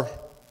our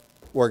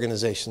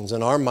organizations,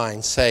 in our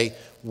minds, say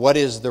what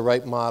is the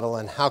right model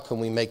and how can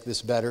we make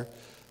this better.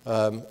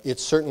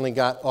 It's certainly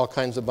got all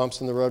kinds of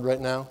bumps in the road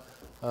right now,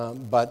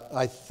 but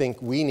I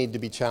think we need to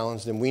be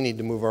challenged and we need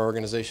to move our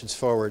organizations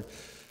forward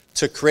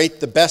to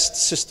create the best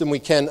system we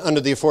can under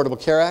the Affordable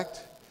Care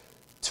Act,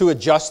 to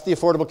adjust the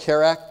Affordable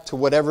Care Act to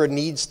whatever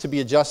needs to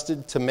be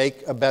adjusted to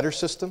make a better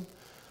system,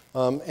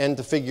 and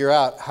to figure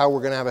out how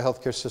we're going to have a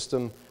healthcare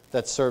system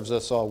that serves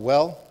us all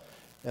well.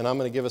 And I'm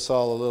going to give us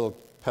all a little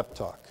pep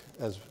talk,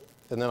 and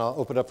then I'll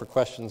open it up for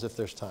questions if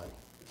there's time.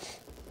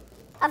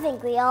 I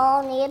think we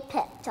all need a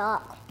pep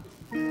talk.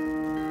 The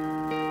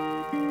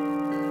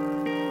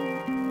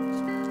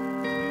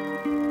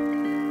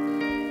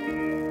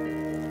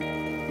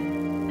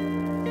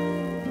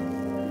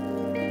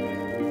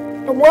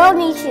world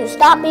needs you to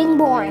stop being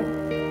boring.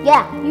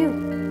 Yeah, you.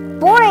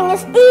 Boring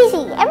is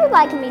easy.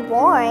 Everybody can be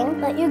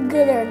boring, but you're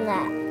gooder than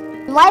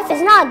that. Life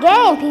is not a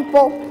game,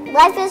 people.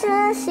 Life isn't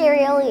a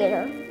cereal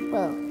either.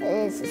 Well,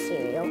 it is a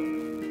cereal.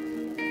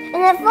 And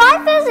if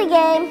life is a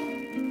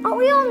game, are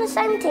we on the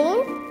same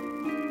team?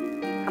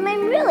 I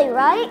mean, really,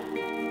 right?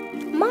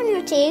 I'm on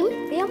your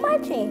team, be on my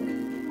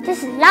team.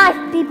 This is life,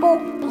 people.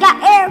 You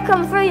got air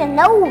coming through your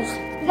nose.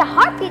 You got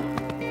heartbeat.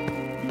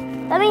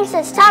 That means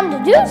it's time to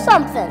do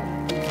something.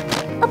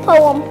 A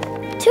poem.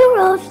 Two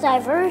roads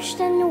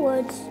diverged in the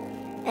woods,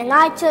 and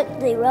I took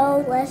the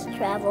road less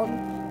traveled.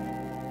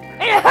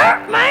 It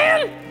hurt,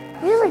 man!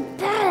 Really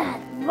bad.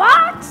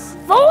 Rocks,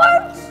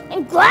 thorns,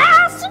 and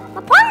glass.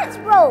 My pants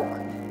broke.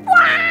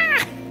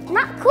 Wah!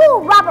 Not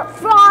cool, Robert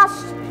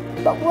Frost.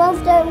 But what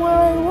if there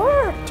really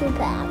were two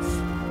paths?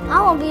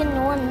 I want to be in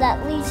the one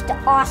that leads to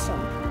awesome.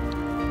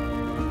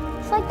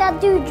 It's like that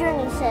dude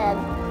Journey said,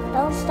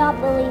 don't stop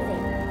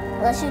believing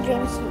unless you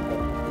dream stupid.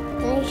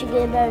 Then you should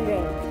get a better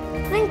dream. I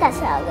think that's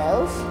how it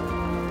goes.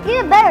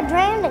 Get a better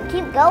dream and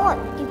keep going.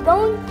 Keep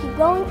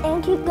going,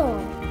 and keep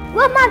going.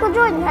 What if Michael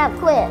Jordan have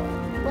quit?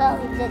 Well,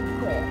 he did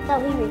quit. No,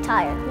 he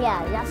retired. Yeah,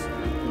 he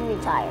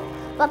retired.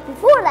 But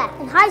before that,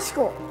 in high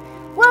school,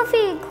 what if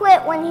he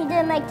quit when he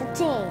didn't make the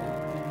team?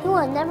 He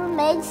would have never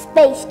made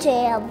Space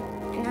Jam.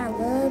 And I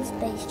love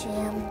Space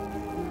Jam.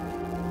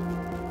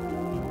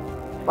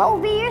 What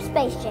will be your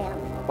Space Jam?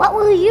 What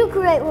will you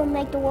create will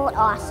make the world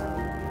awesome?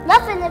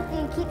 Nothing if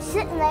you keep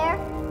sitting there.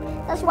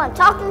 That's why I'm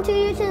talking to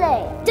you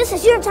today. This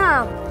is your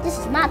time. This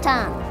is my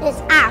time.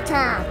 It's our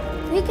time.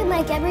 We can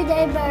make every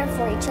day better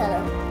for each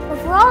other.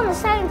 If we're all on the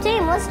same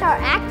team, let's start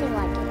acting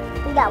like it.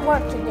 We got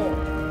work to do.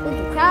 We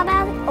can cry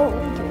about it, or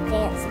we can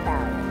dance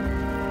about it.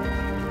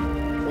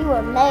 We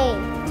were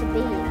made to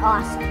be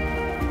awesome.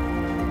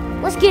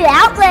 Let's get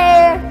out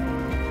there.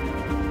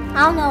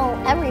 I don't know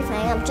everything.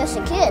 I'm just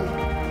a kid.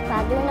 But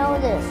I do know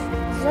this.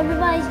 It's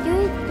everybody's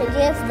duty to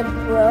give the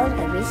world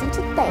a reason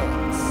to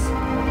dance.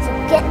 So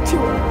get to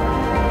it.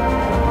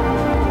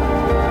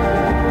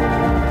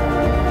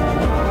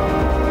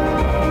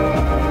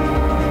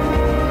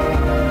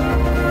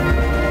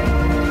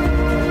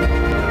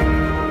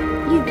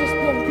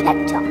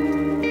 TikTok.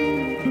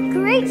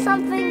 Create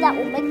something that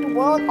will make the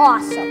world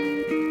awesome.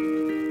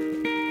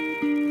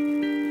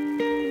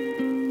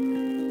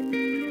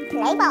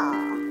 Play ball.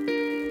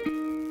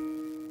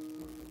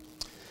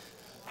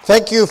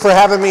 Thank you for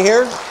having me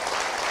here.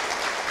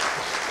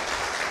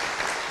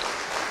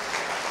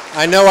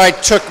 I know I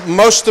took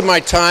most of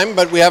my time,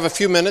 but we have a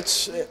few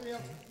minutes.